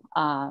to,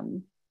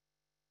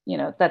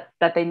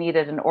 that they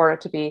needed in order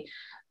to be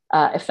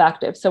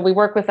effective. So we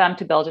work with them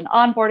to build an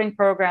onboarding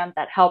program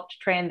that helped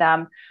train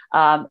them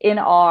in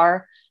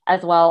R,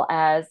 as well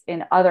as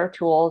in other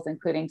tools,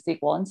 including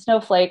SQL and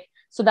Snowflake,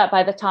 so that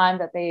by the time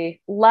that they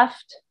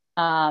left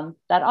that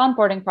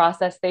onboarding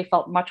process, they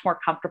felt much more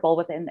comfortable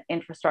within the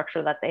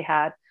infrastructure that they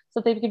had, so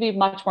they could be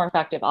much more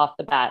effective off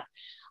the bat.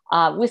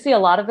 We see a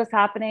lot of this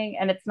happening,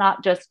 and it's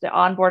not just the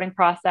onboarding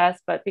process,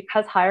 but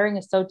because hiring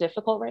is so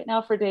difficult right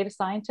now for data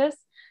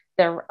scientists,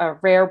 they're a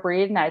rare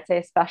breed, and I'd say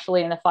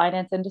especially in the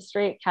finance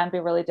industry, it can be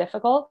really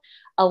difficult.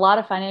 A lot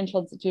of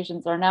financial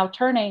institutions are now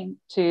turning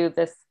to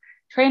this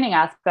training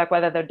aspect,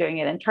 whether they're doing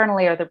it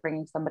internally or they're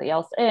bringing somebody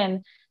else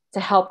in to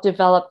help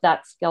develop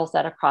that skill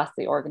set across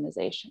the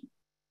organization.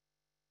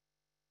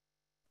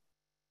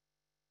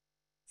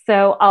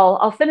 So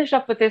I'll finish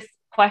up with this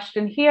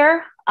question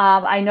here.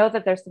 I know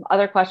that there's some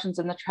other questions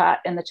in the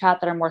chat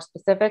that are more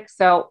specific,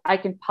 so I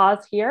can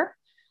pause here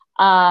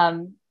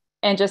and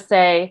just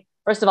say,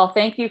 first of all,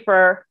 thank you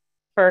for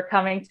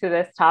coming to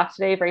this talk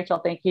today,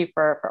 Rachel. Thank you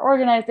for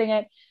organizing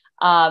it.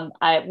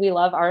 We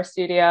love our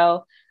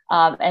studio,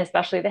 and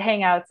especially the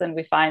Hangouts, and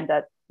we find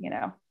that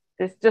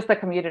the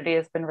community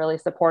has been really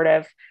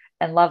supportive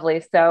and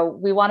lovely. So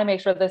we want to make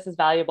sure this is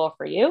valuable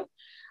for you.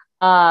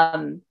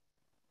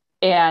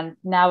 And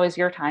now is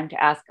your time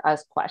to ask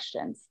us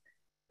questions.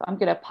 So I'm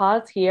going to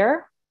pause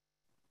here.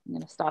 I'm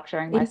going to stop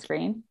sharing my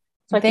screen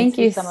so I can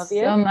see some of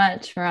you. Thank you so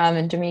much, Merav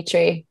and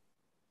Dmitri.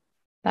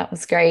 That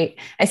was great.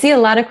 I see a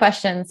lot of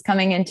questions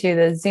coming into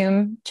the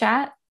Zoom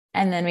chat.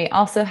 And then we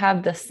also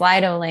have the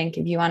Slido link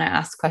if you want to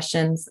ask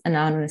questions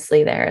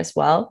anonymously there as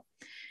well.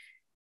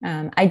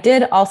 I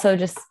did also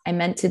I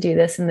meant to do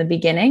this in the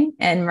beginning,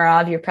 and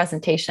Merav, your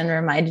presentation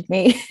reminded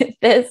me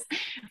this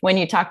when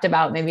you talked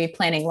about maybe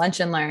planning lunch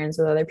and learns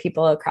with other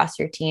people across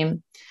your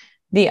team.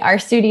 The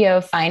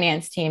RStudio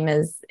finance team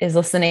is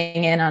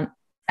listening in on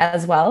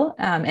as well,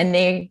 and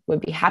they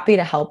would be happy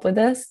to help with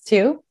this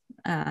too.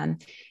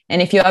 And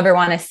if you ever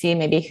want to see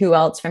maybe who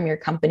else from your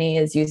company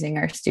is using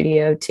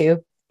RStudio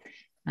too,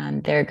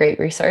 they're a great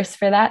resource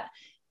for that.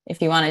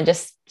 If you want to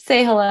just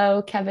say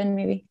hello, Kevin,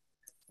 maybe.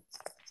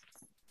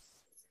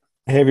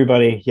 Hey,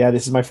 everybody. Yeah,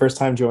 this is my first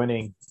time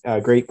joining.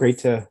 Great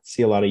to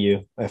see a lot of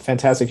you. A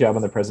fantastic job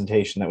on the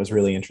presentation. That was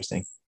really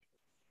interesting.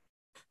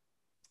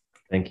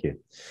 Thank you.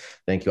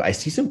 I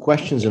see some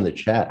questions in the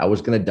chat. I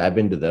was going to dive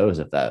into those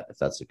if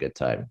that's a good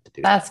time to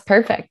do. That's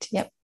perfect.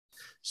 Yep.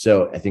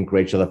 So I think,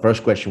 Rachel, the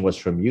first question was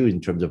from you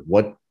in terms of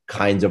what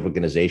kinds of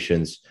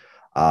organizations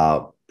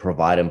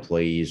provide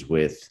employees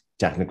with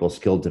technical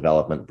skill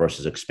development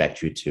versus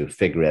expect you to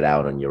figure it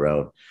out on your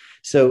own.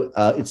 So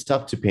it's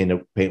tough to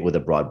paint with a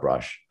broad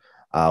brush.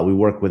 We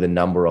work with a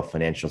number of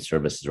financial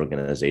services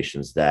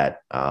organizations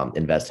that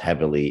invest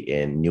heavily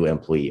in new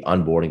employee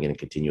onboarding and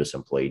continuous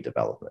employee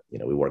development.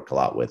 We work a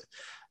lot with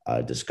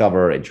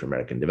Discover,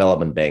 Inter-American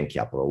Development Bank,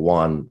 Capital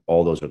One.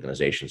 All those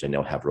organizations I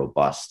know have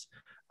robust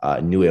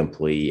new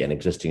employee and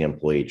existing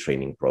employee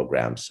training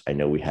programs. I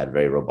know we had a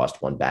very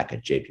robust one back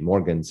at JP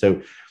Morgan.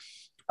 So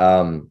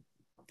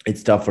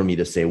it's tough for me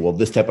to say, well,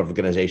 this type of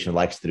organization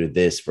likes to do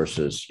this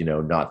versus,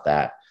 not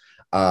that.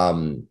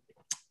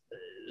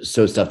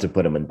 So it's tough to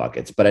put them in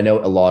buckets, but I know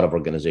a lot of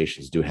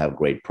organizations do have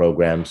great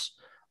programs.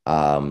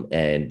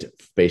 And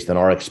based on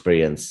our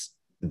experience,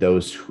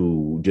 those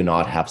who do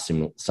not have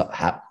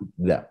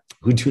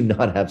who do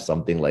not have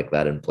something like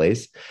that in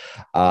place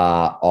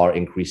are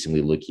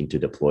increasingly looking to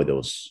deploy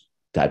those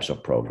types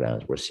of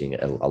programs. We're seeing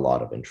a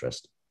lot of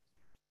interest.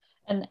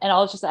 And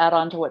I'll just add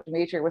on to what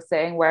Dmitri was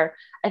saying, where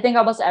I think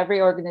almost every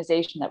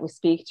organization that we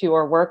speak to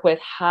or work with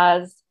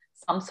has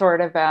some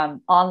sort of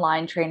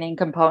online training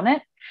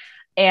component.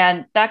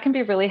 And that can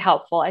be really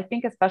helpful, I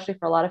think, especially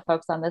for a lot of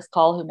folks on this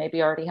call who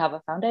maybe already have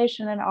a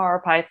foundation in R,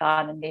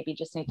 Python, and maybe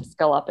just need to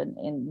skill up in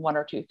one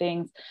or two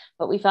things.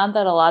 But we found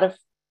that a lot of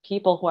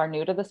people who are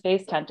new to the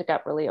space tend to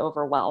get really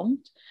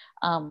overwhelmed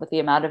with the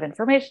amount of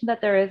information that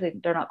there is.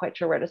 They're not quite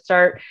sure where to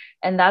start.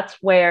 And that's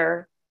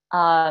where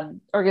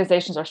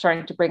organizations are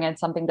starting to bring in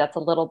something that's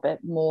a little bit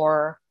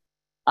more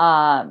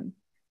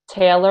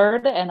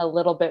tailored and a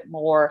little bit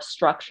more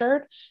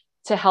structured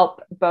to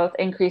help both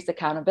increase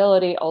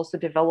accountability, also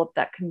develop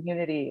that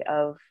community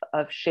of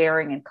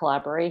sharing and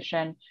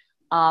collaboration.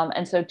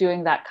 And so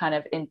doing that kind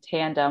of in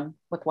tandem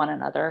with one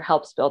another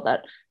helps build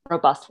that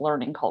robust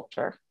learning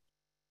culture.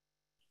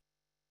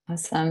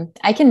 Awesome.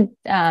 I can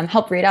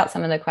help read out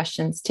some of the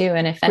questions too.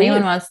 And if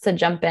anyone wants to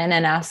jump in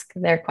and ask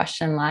their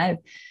question live,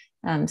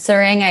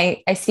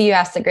 Sarang, I see you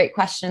asked a great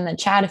question in the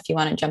chat if you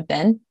want to jump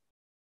in.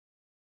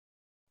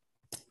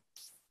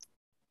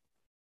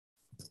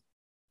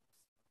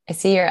 I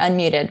see you're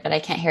unmuted, but I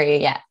can't hear you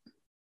yet.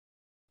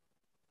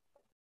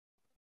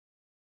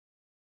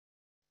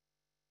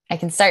 I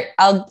can start.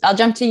 I'll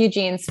jump to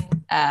Eugene's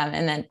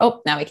and then,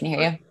 now we can hear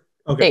you.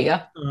 Okay.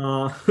 There you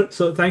go.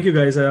 So thank you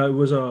guys. It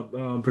was a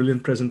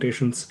brilliant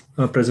presentation.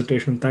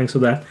 Thanks for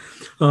that.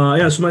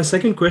 So my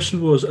second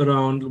question was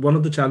around one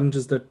of the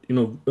challenges that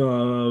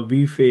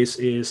we face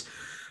is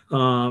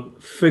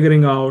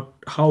figuring out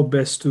how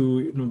best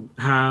to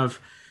have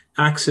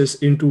access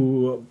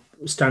into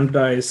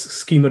standardized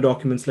schema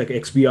documents like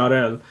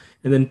XBRL,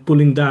 and then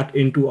pulling that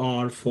into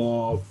R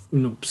for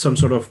some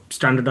sort of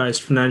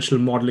standardized financial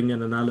modeling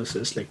and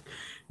analysis. Like,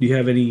 do you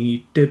have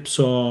any tips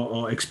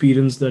or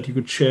experience that you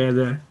could share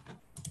there?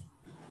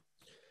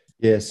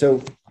 Yeah,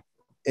 so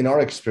in our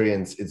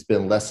experience, it's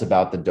been less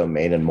about the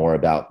domain and more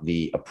about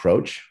the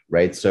approach,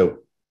 right? So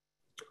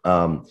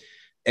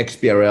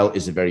XBRL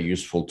is a very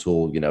useful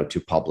tool, to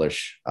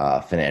publish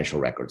financial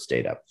records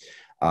data.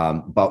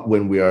 But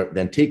when we are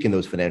then taking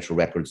those financial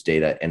records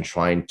data and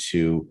trying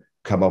to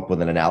come up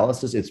with an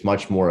analysis, it's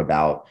much more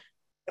about,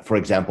 for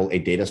example, a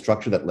data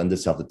structure that lends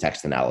itself to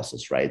text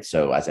analysis, right?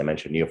 So as I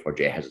mentioned,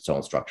 Neo4j has its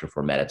own structure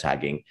for meta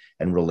tagging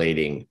and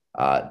relating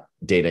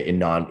data in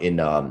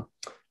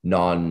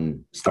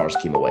non-star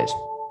schema ways.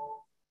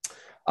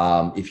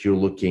 If you're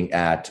looking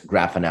at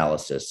graph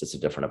analysis, it's a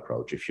different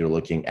approach. If you're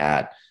looking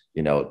at,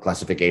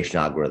 classification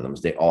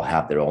algorithms, they all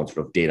have their own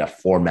sort of data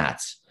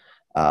formats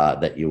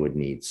that you would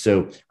need.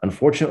 So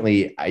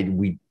unfortunately,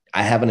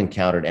 I haven't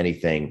encountered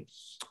anything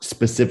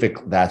specific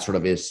that sort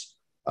of is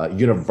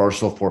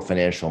universal for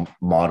financial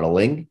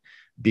modeling.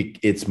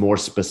 It's more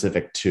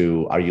specific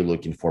to, are you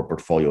looking for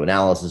portfolio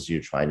analysis?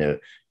 You're trying to,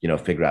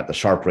 figure out the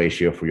Sharpe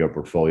ratio for your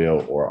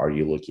portfolio, or are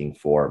you looking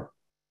for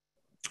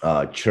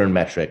churn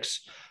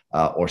metrics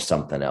or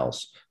something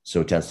else?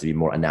 So it tends to be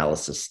more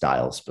analysis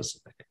style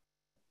specific.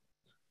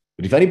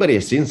 But if anybody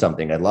has seen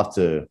something, I'd love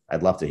to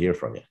hear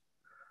from you.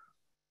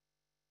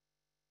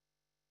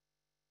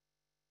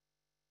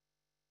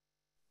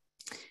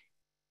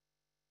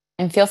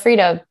 And feel free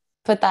to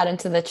put that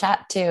into the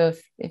chat too,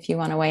 if you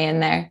want to weigh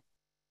in there.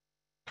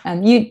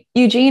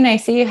 Eugene, I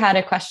see you had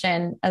a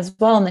question as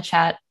well in the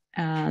chat.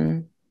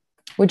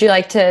 Would you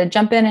like to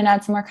jump in and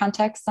add some more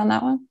context on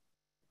that one?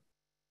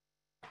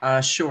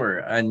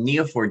 Sure.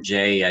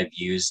 Neo4j I've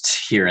used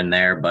here and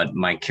there, but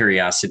my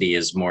curiosity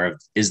is more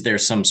of, is there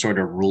some sort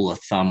of rule of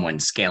thumb when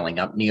scaling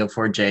up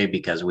Neo4j?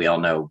 Because we all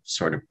know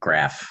sort of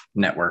graph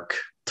network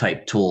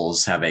type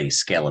tools have a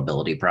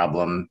scalability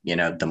problem.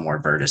 The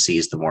more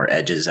vertices, the more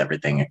edges,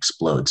 everything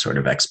explodes sort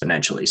of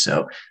exponentially.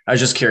 So I was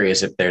just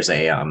curious if there's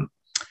a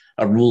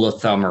rule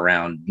of thumb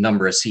around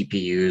number of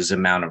CPUs,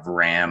 amount of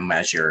RAM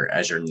as your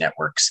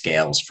network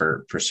scales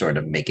for sort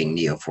of making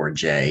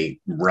Neo4j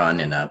run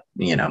in a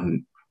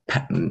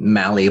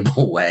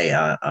malleable way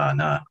on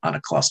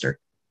a cluster.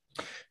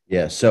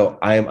 Yeah, so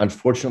I am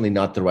unfortunately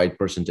not the right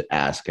person to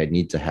ask. I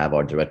need to have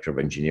our director of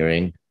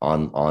engineering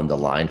on the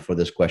line for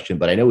this question,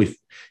 but I know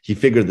he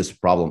figured this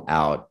problem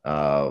out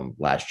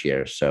last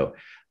year. So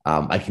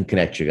I can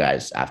connect you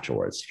guys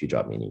afterwards if you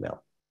drop me an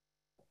email.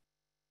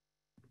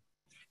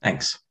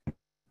 Thanks.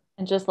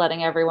 And just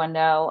letting everyone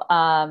know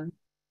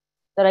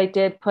that I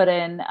did put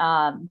in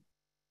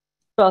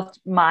both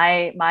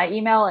my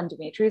email and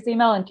Dmitri's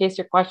email in case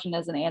your question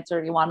isn't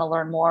answered, you want to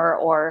learn more,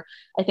 or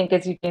I think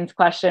it's Eugene's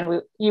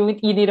question, you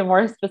need a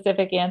more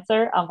specific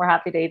answer. We're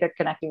happy to either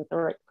connect you with the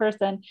right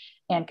person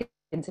and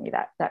continue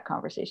that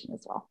conversation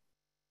as well.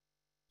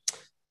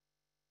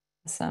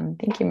 Awesome.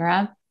 Thank you,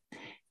 Merav.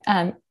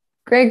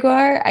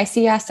 Gregor, I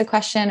see you asked a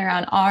question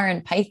around R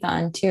and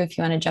Python too, if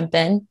you want to jump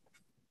in.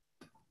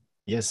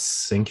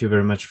 Yes, thank you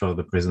very much for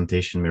the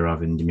presentation,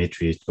 Merav and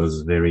Dmitri. It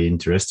was very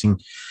interesting.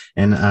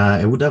 And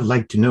I would have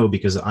liked to know,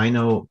 because I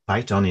know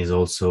Python is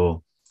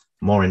also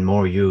more and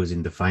more used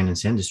in the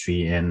finance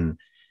industry. And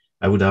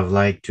I would have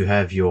liked to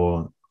have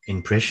your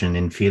impression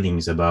and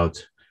feelings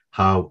about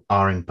how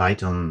R and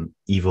Python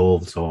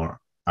evolves or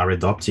are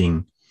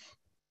adopting.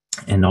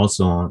 And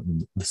also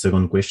the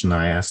second question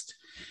I asked,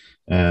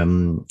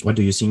 what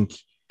do you think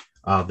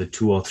are the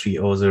 2 or 3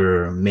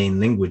 other main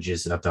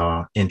languages that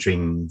are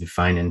entering the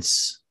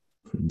finance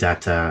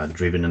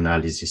data-driven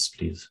analysis,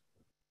 please?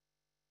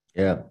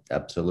 Yeah,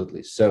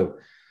 absolutely. So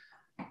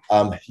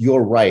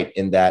you're right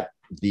in that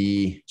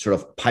the sort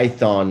of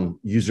Python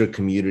user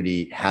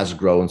community has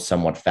grown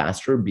somewhat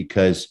faster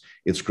because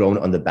it's grown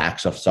on the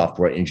backs of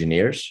software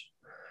engineers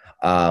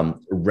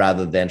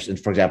rather than,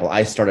 for example,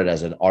 I started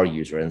as an R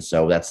user. And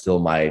so that's still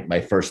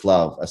my first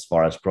love as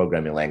far as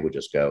programming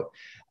languages go.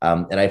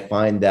 And I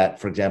find that,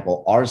 for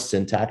example, R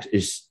syntax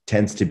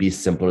tends to be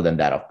simpler than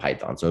that of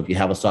Python. So if you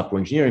have a software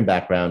engineering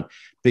background,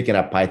 picking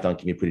up Python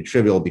can be pretty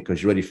trivial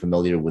because you're already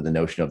familiar with the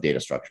notion of data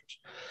structures.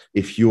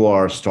 If you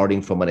are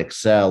starting from an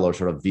Excel or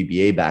sort of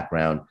VBA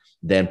background,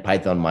 then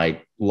Python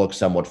might look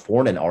somewhat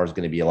foreign and R is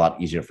going to be a lot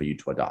easier for you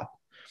to adopt.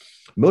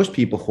 Most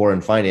people who are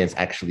in finance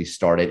actually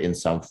started in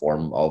some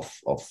form of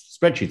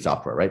spreadsheet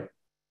software, right?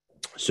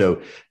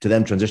 So to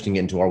them, transitioning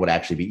into R would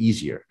actually be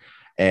easier.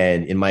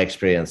 And in my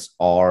experience,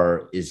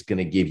 R is going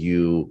to give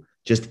you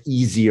just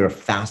easier,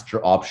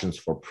 faster options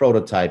for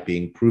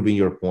prototyping, proving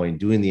your point,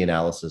 doing the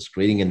analysis,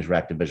 creating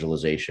interactive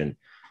visualization,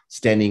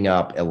 standing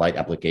up a light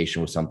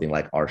application with something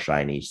like R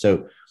Shiny.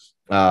 So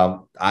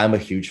I'm a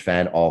huge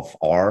fan of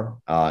R,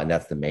 and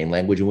that's the main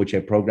language in which I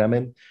program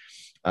in.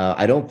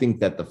 I don't think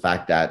that the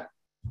fact that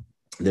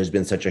there's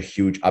been such a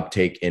huge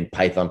uptake in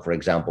Python, for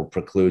example,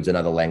 precludes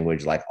another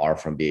language like R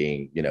from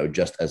being,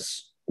 just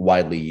as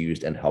widely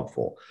used and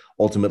helpful.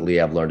 Ultimately,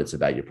 I've learned it's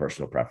about your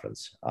personal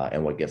preference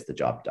and what gets the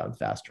job done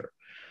faster.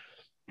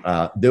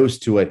 Those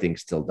two, I think,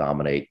 still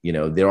dominate.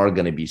 There are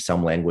going to be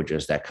some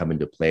languages that come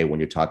into play when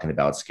you're talking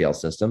about scale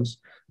systems,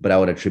 but I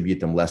would attribute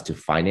them less to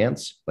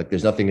finance. Like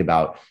there's nothing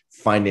about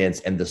finance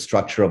and the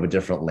structure of a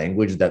different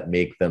language that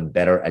make them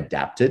better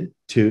adapted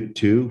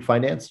to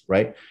finance,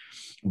 right?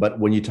 But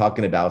when you're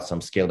talking about some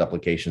scaled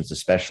applications,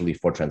 especially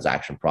for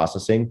transaction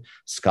processing,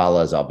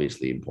 Scala is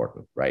obviously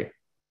important, right?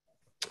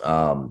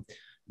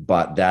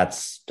 But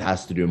that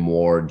has to do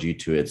more due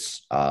to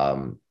its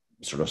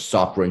sort of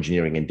software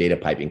engineering and data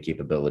piping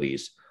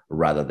capabilities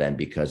rather than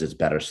because it's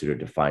better suited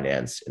to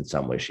finance in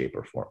some way, shape,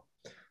 or form.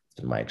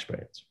 That's in my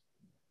experience.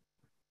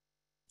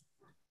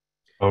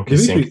 Okay,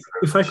 Dmitri,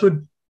 if I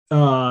could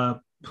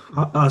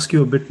ask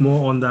you a bit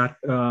more on that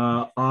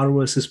R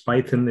versus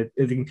Python.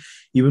 I think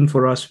even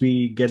for us,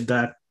 we get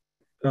that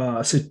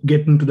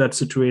get into that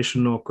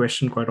situation or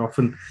question quite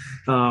often.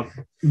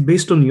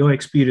 Based on your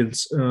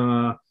experience,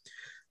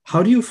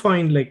 how do you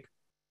find like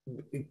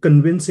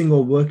convincing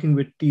or working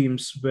with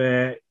teams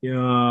where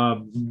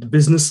the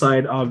business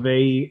side are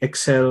very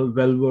Excel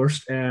well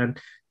versed and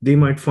they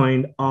might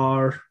find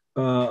R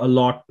a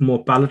lot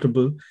more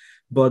palatable,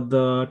 but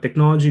the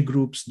technology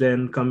groups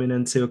then come in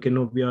and say, okay,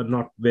 no, we are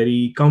not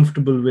very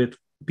comfortable with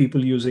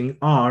people using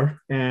R,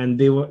 and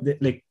they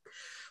like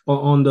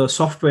on the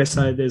software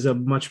side, there's a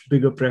much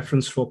bigger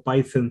preference for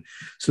Python.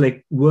 So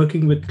like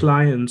working with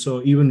clients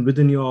or even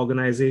within your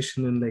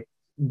organization and like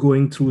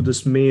going through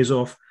this maze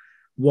of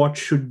what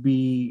should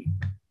be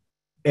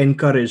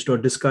encouraged or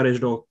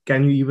discouraged, or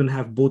can you even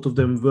have both of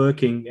them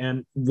working,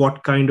 and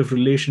what kind of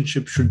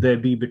relationship should there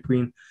be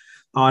between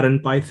R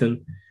and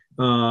Python,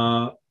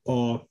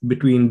 or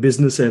between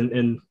business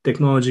and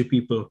technology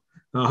people?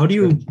 How do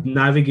you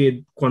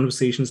navigate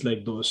conversations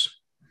like those?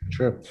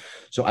 Sure.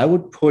 So I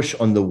would push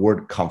on the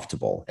word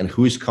comfortable, and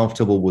who's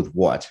comfortable with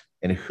what,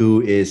 and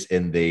who is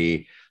in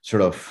the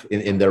sort of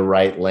in the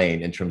right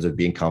lane in terms of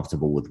being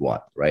comfortable with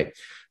what, right?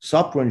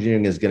 Software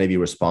engineering is going to be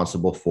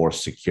responsible for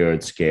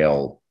secured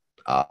scale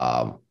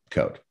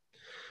code,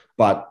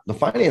 but the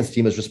finance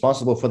team is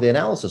responsible for the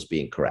analysis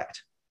being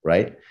correct,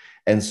 right?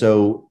 And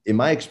so in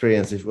my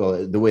experience,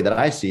 the way that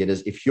I see it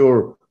is, if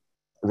you're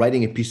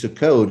writing a piece of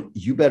code,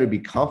 you better be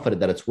confident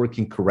that it's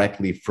working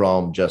correctly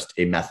from just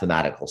a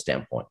mathematical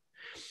standpoint.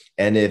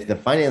 And if the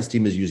finance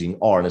team is using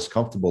R and is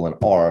comfortable in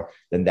R,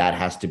 then that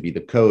has to be the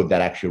code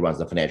that actually runs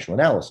the financial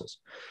analysis.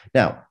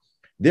 Now,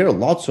 there are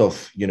lots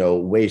of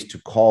ways to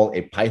call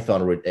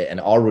an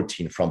R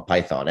routine from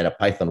Python and a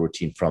Python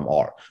routine from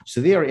R.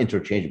 So they are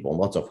interchangeable and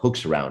lots of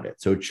hooks around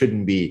it. So it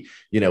shouldn't be,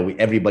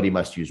 everybody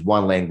must use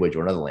one language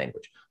or another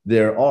language.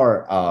 There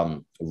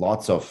are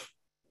lots of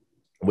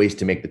ways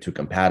to make the two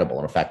compatible.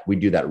 And in fact, we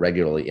do that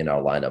regularly in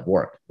our line of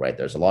work, right?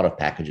 There's a lot of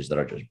packages that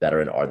are just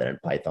better in R than in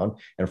Python,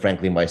 and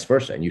frankly, vice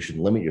versa. And you should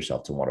limit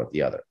yourself to one or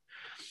the other.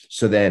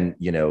 So then,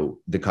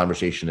 the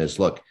conversation is,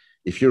 look,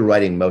 if you're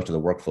writing most of the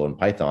workflow in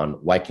Python,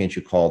 why can't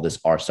you call this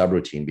R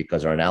subroutine?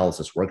 Because our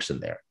analysis works in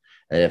there.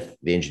 And if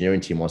the engineering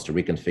team wants to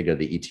reconfigure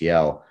the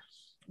ETL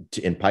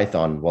in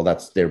Python, well,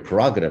 that's their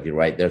prerogative,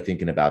 right? They're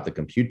thinking about the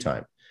compute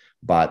time,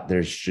 but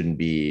there shouldn't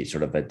be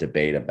sort of a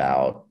debate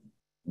about,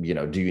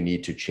 do you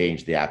need to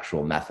change the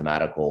actual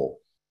mathematical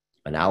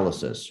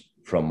analysis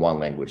from one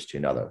language to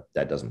another?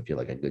 That doesn't feel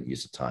like a good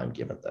use of time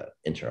given the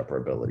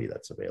interoperability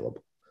that's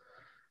available.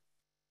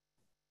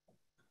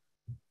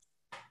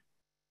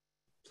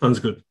 Sounds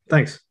good.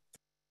 Thanks.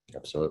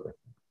 Absolutely.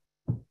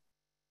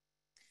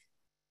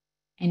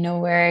 I know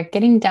we're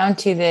getting down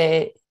to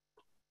the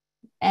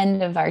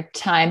end of our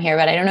time here,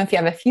 but I don't know if you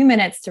have a few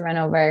minutes to run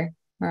over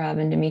Merav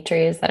and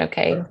Dmitri. Is that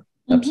okay? Sure.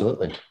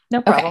 Absolutely.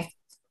 No problem. Okay.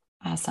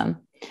 Awesome.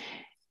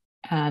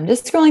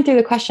 Just scrolling through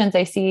the questions,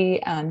 I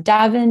see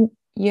Davin,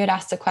 you had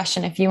asked a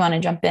question. If you want to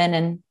jump in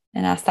and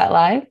ask that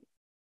live.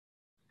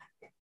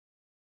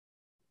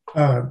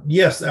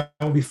 Yes, that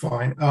will be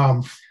fine.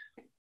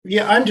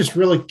 Yeah, I'm just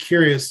really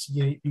curious.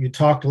 You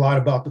talked a lot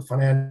about the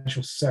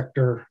financial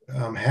sector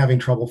having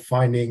trouble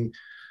finding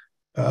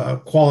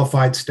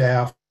qualified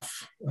staff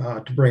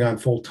to bring on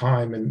full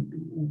time. And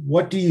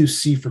what do you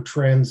see for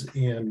trends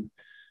in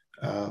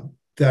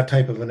that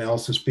type of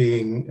analysis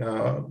being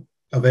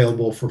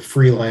available for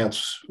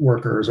freelance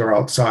workers or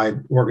outside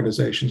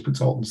organizations,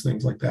 consultants,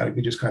 things like that? If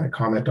you just kind of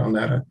comment on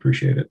that, I'd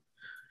appreciate it.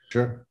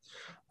 Sure.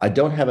 I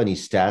don't have any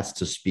stats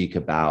to speak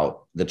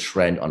about the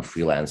trend on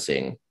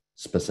freelancing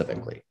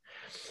specifically,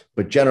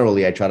 but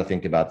generally I try to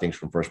think about things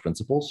from first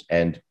principles.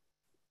 And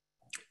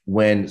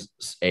when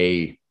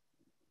a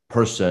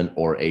person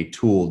or a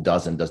tool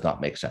does not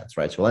make sense,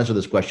 right? So I'll answer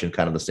this question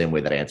kind of the same way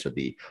that I answered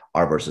the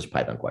R versus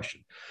Python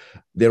question.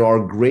 There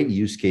are great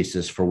use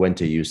cases for when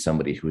to use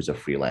somebody who's a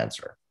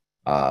freelancer.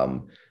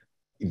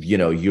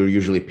 You're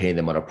usually paying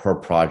them on a per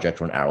project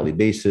or an hourly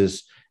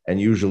basis,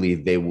 and usually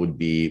they would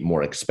be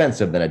more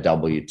expensive than a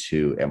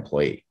W-2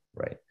 employee,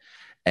 right?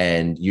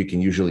 And you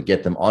can usually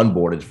get them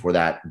onboarded for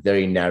that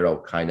very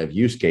narrow kind of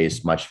use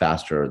case much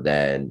faster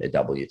than a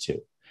W-2.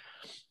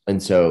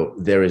 And so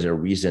there is a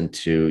reason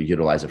to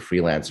utilize a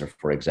freelancer,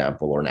 for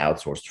example, or an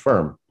outsourced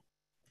firm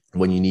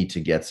when you need to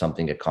get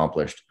something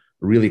accomplished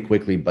really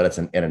quickly, but it's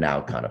an in and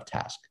out kind of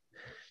task.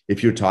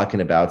 If you're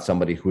talking about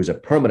somebody who's a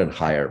permanent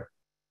hire,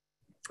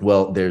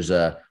 well, there's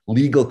a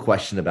legal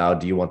question about,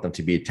 do you want them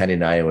to be a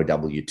 1099 or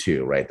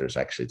W-2, right? It's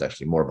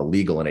actually more of a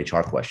legal and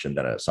HR question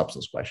than a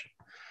substance question.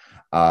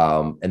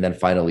 And then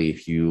finally,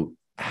 if you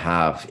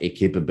have a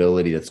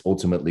capability that's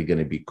ultimately going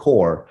to be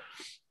core,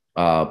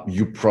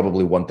 you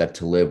probably want that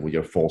to live with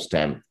your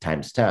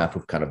full-time staff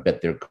who've kind of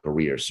bet their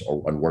careers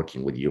on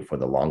working with you for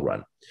the long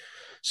run.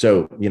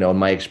 So, in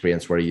my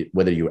experience,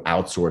 whether you're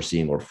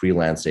outsourcing or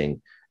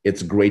freelancing,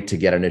 it's great to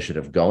get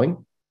initiative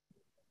going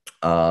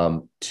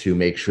to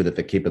make sure that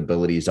the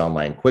capability is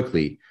online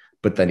quickly,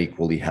 but then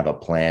equally have a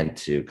plan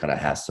to kind of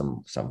have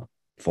some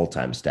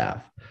full-time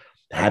staff.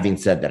 Having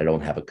said that, I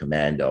don't have a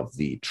command of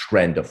the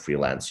trend of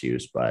freelance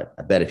use, but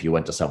I bet if you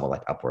went to someone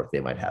like Upwork,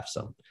 they might have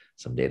some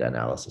data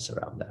analysis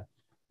around that.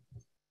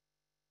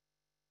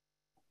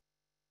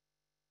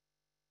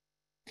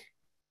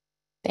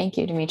 Thank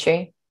you,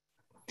 Dmitri.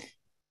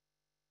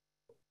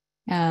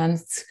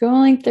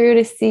 Scrolling through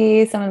to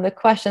see some of the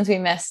questions we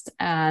missed.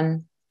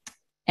 And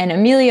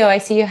Emilio, I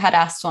see you had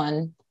asked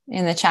one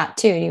in the chat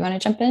too. Do you want to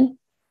jump in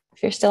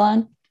if you're still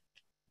on?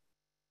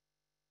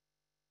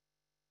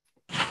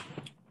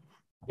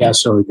 Yeah,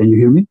 sorry, can you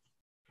hear me?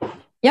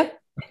 Yep.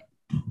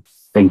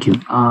 Thank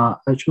you. I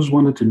just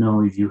wanted to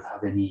know if you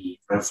have any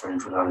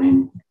reference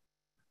regarding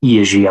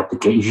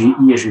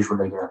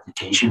ESG-related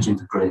applications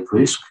into credit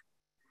risk.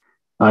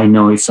 I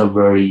know it's a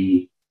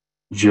very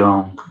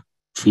young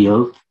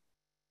field,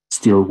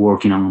 still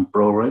working on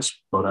progress,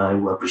 but I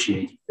would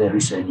appreciate if there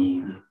is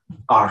any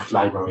art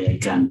library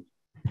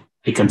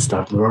I can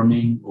start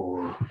learning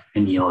or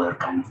any other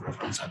kind of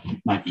reference that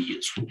might be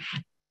useful.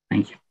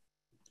 Thank you.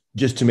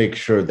 Just to make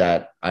sure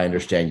that I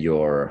understand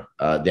the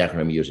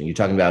acronym you're using, you're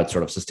talking about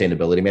sort of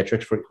sustainability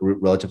metrics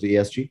relative to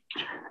ESG?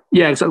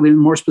 Yeah, exactly.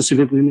 More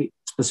specifically,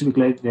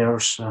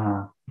 there's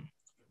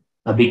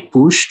a big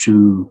push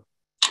to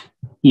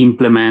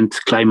implement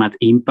climate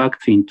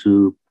impact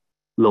into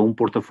loan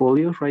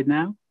portfolios right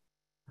now,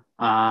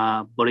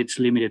 but it's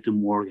limited to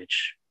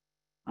mortgage.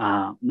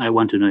 I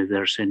want to know if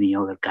there's any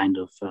other kind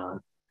of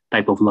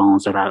type of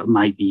loans that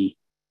might be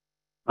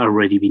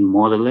already been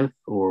modeled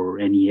or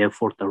any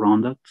effort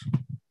around that?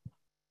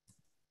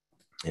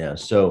 Yeah,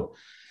 so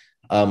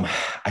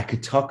I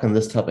could talk on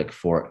this topic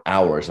for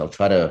hours. I'll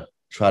try to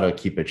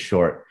keep it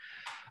short.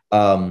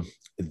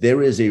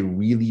 There is a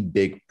really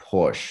big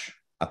push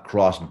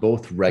across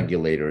both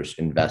regulators,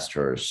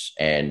 investors,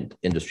 and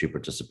industry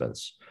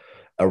participants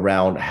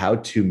around how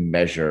to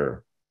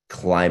measure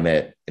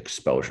climate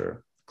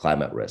exposure,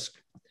 climate risk.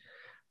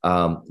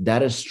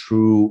 That is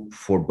true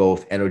for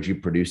both energy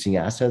producing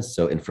assets.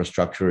 So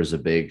infrastructure is a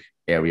big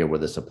area where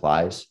this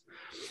applies,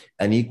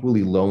 and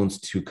equally loans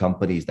to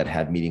companies that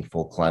have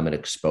meaningful climate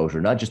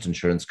exposure, not just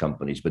insurance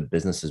companies, but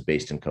businesses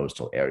based in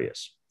coastal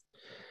areas.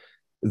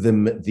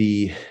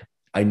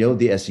 I know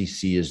the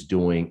SEC is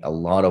doing a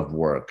lot of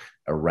work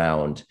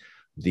around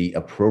the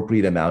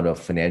appropriate amount of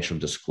financial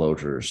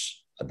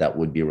disclosures that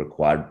would be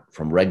required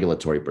from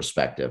regulatory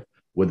perspective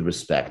with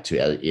respect to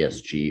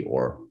ESG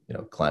or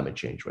climate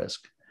change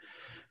risk.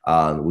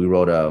 We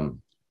wrote a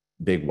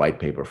big white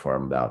paper for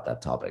them about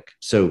that topic.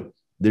 So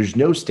there's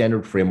no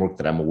standard framework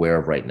that I'm aware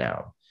of right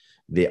now.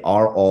 They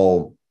are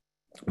all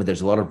but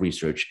there's a lot of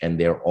research and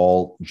they're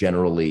all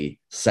generally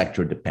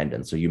sector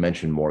dependent. So you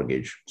mentioned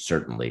mortgage,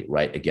 certainly,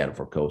 right? Again,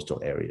 for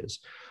coastal areas.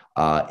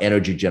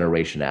 Energy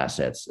generation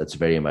assets, that's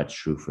very much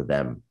true for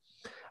them.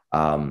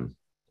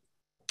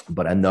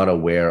 But I'm not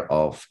aware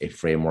of a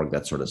framework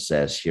that sort of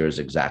says, here's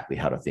exactly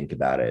how to think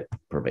about it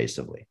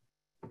pervasively.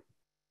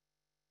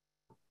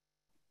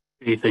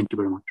 Okay, thank you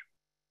very much.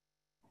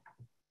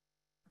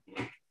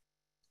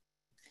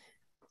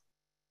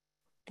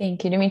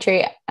 Thank you,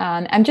 Dmitri.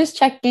 I'm just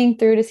checking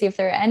through to see if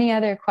there are any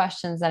other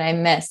questions that I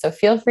missed. So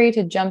feel free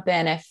to jump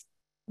in if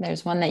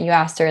there's one that you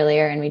asked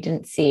earlier and we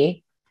didn't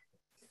see.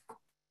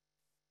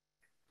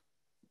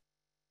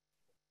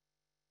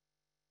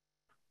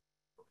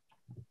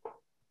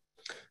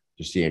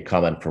 Just seeing a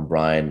comment from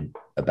Brian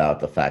about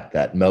the fact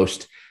that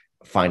most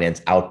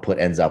finance output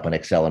ends up in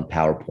Excel and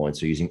PowerPoint.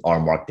 So using R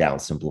Markdown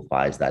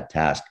simplifies that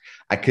task.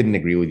 I couldn't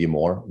agree with you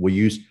more. We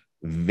use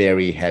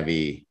very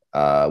heavy,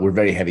 we're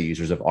very heavy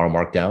users of R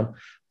Markdown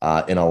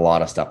in a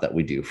lot of stuff that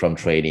we do, from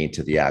trading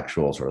to the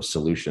actual sort of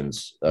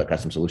solutions,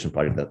 custom solution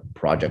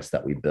projects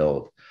that we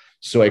build.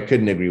 So I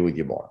couldn't agree with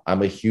you more.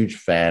 I'm a huge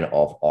fan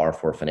of R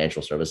for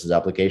financial services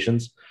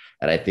applications.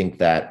 And I think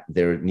that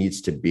there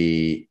needs to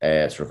be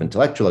a sort of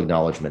intellectual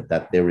acknowledgement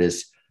that there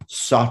is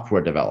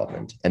software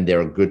development and there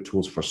are good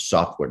tools for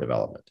software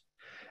development.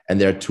 And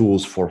there are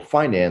tools for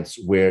finance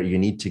where you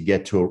need to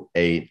get to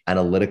an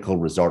analytical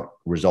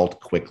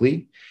result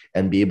quickly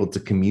and be able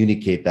to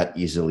communicate that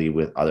easily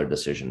with other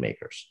decision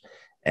makers.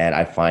 And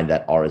I find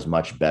that R is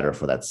much better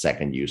for that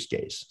second use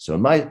case. So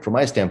from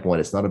my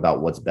standpoint, it's not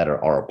about what's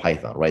better, R or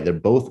Python, right? They're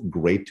both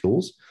great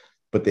tools,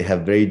 but they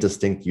have very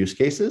distinct use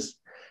cases.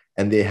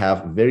 And they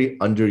have very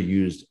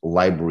underused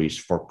libraries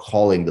for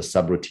calling the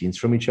subroutines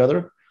from each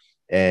other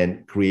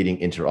and creating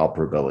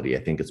interoperability.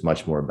 I think it's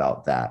much more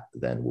about that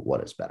than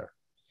what is better.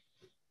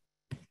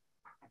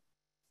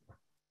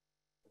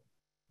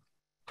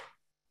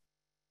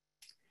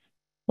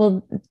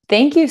 Well,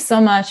 thank you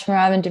so much,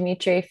 Merav and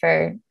Dmitri,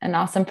 for an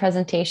awesome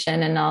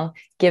presentation. And I'll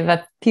give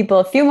people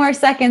a few more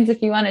seconds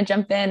if you want to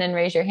jump in and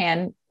raise your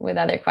hand with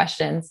other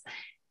questions.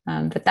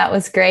 But that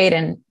was great.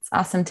 And it's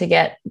awesome to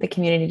get the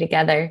community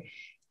together.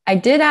 I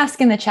did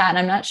ask in the chat, and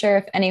I'm not sure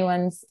if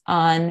anyone's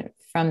on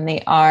from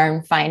the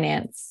ARM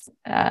Finance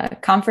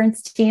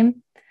conference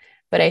team,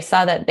 but I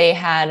saw that they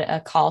had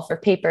a call for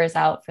papers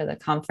out for the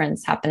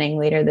conference happening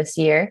later this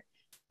year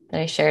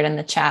that I shared in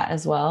the chat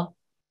as well.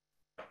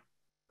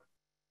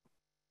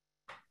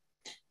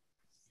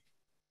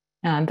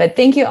 But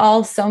thank you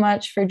all so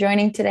much for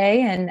joining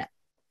today. And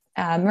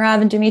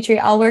Merav and Dmitri,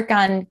 I'll work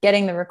on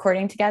getting the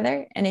recording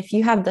together. And if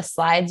you have the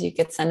slides you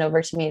could send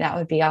over to me, that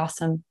would be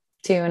awesome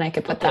too. And I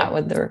could put that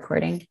with the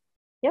recording.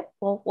 Yep,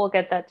 we'll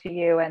get that to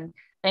you. And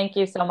thank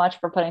you so much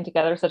for putting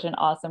together such an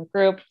awesome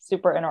group,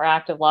 super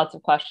interactive, lots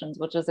of questions,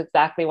 which is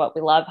exactly what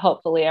we love.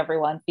 Hopefully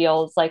everyone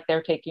feels like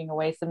they're taking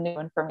away some new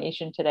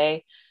information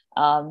today.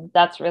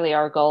 That's really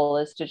our goal,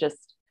 is to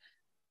just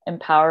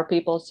empower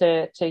people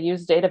to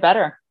use data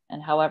better.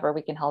 And however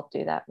we can help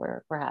do that,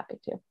 we're happy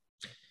to.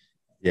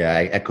 Yeah,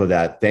 I echo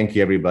that. Thank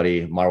you,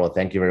 everybody. Marwa,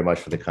 thank you very much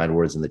for the kind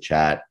words in the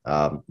chat.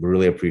 We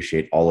really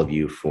appreciate all of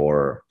you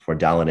for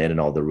dialing in and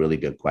all the really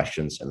good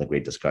questions and the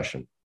great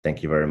discussion.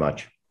 Thank you very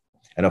much.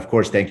 And of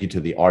course, thank you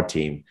to the R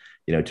team,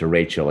 to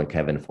Rachel and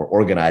Kevin for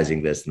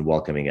organizing this and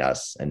welcoming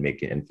us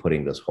and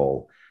putting this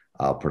whole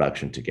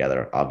production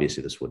together.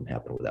 Obviously, this wouldn't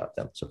happen without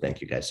them. So thank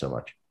you guys so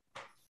much.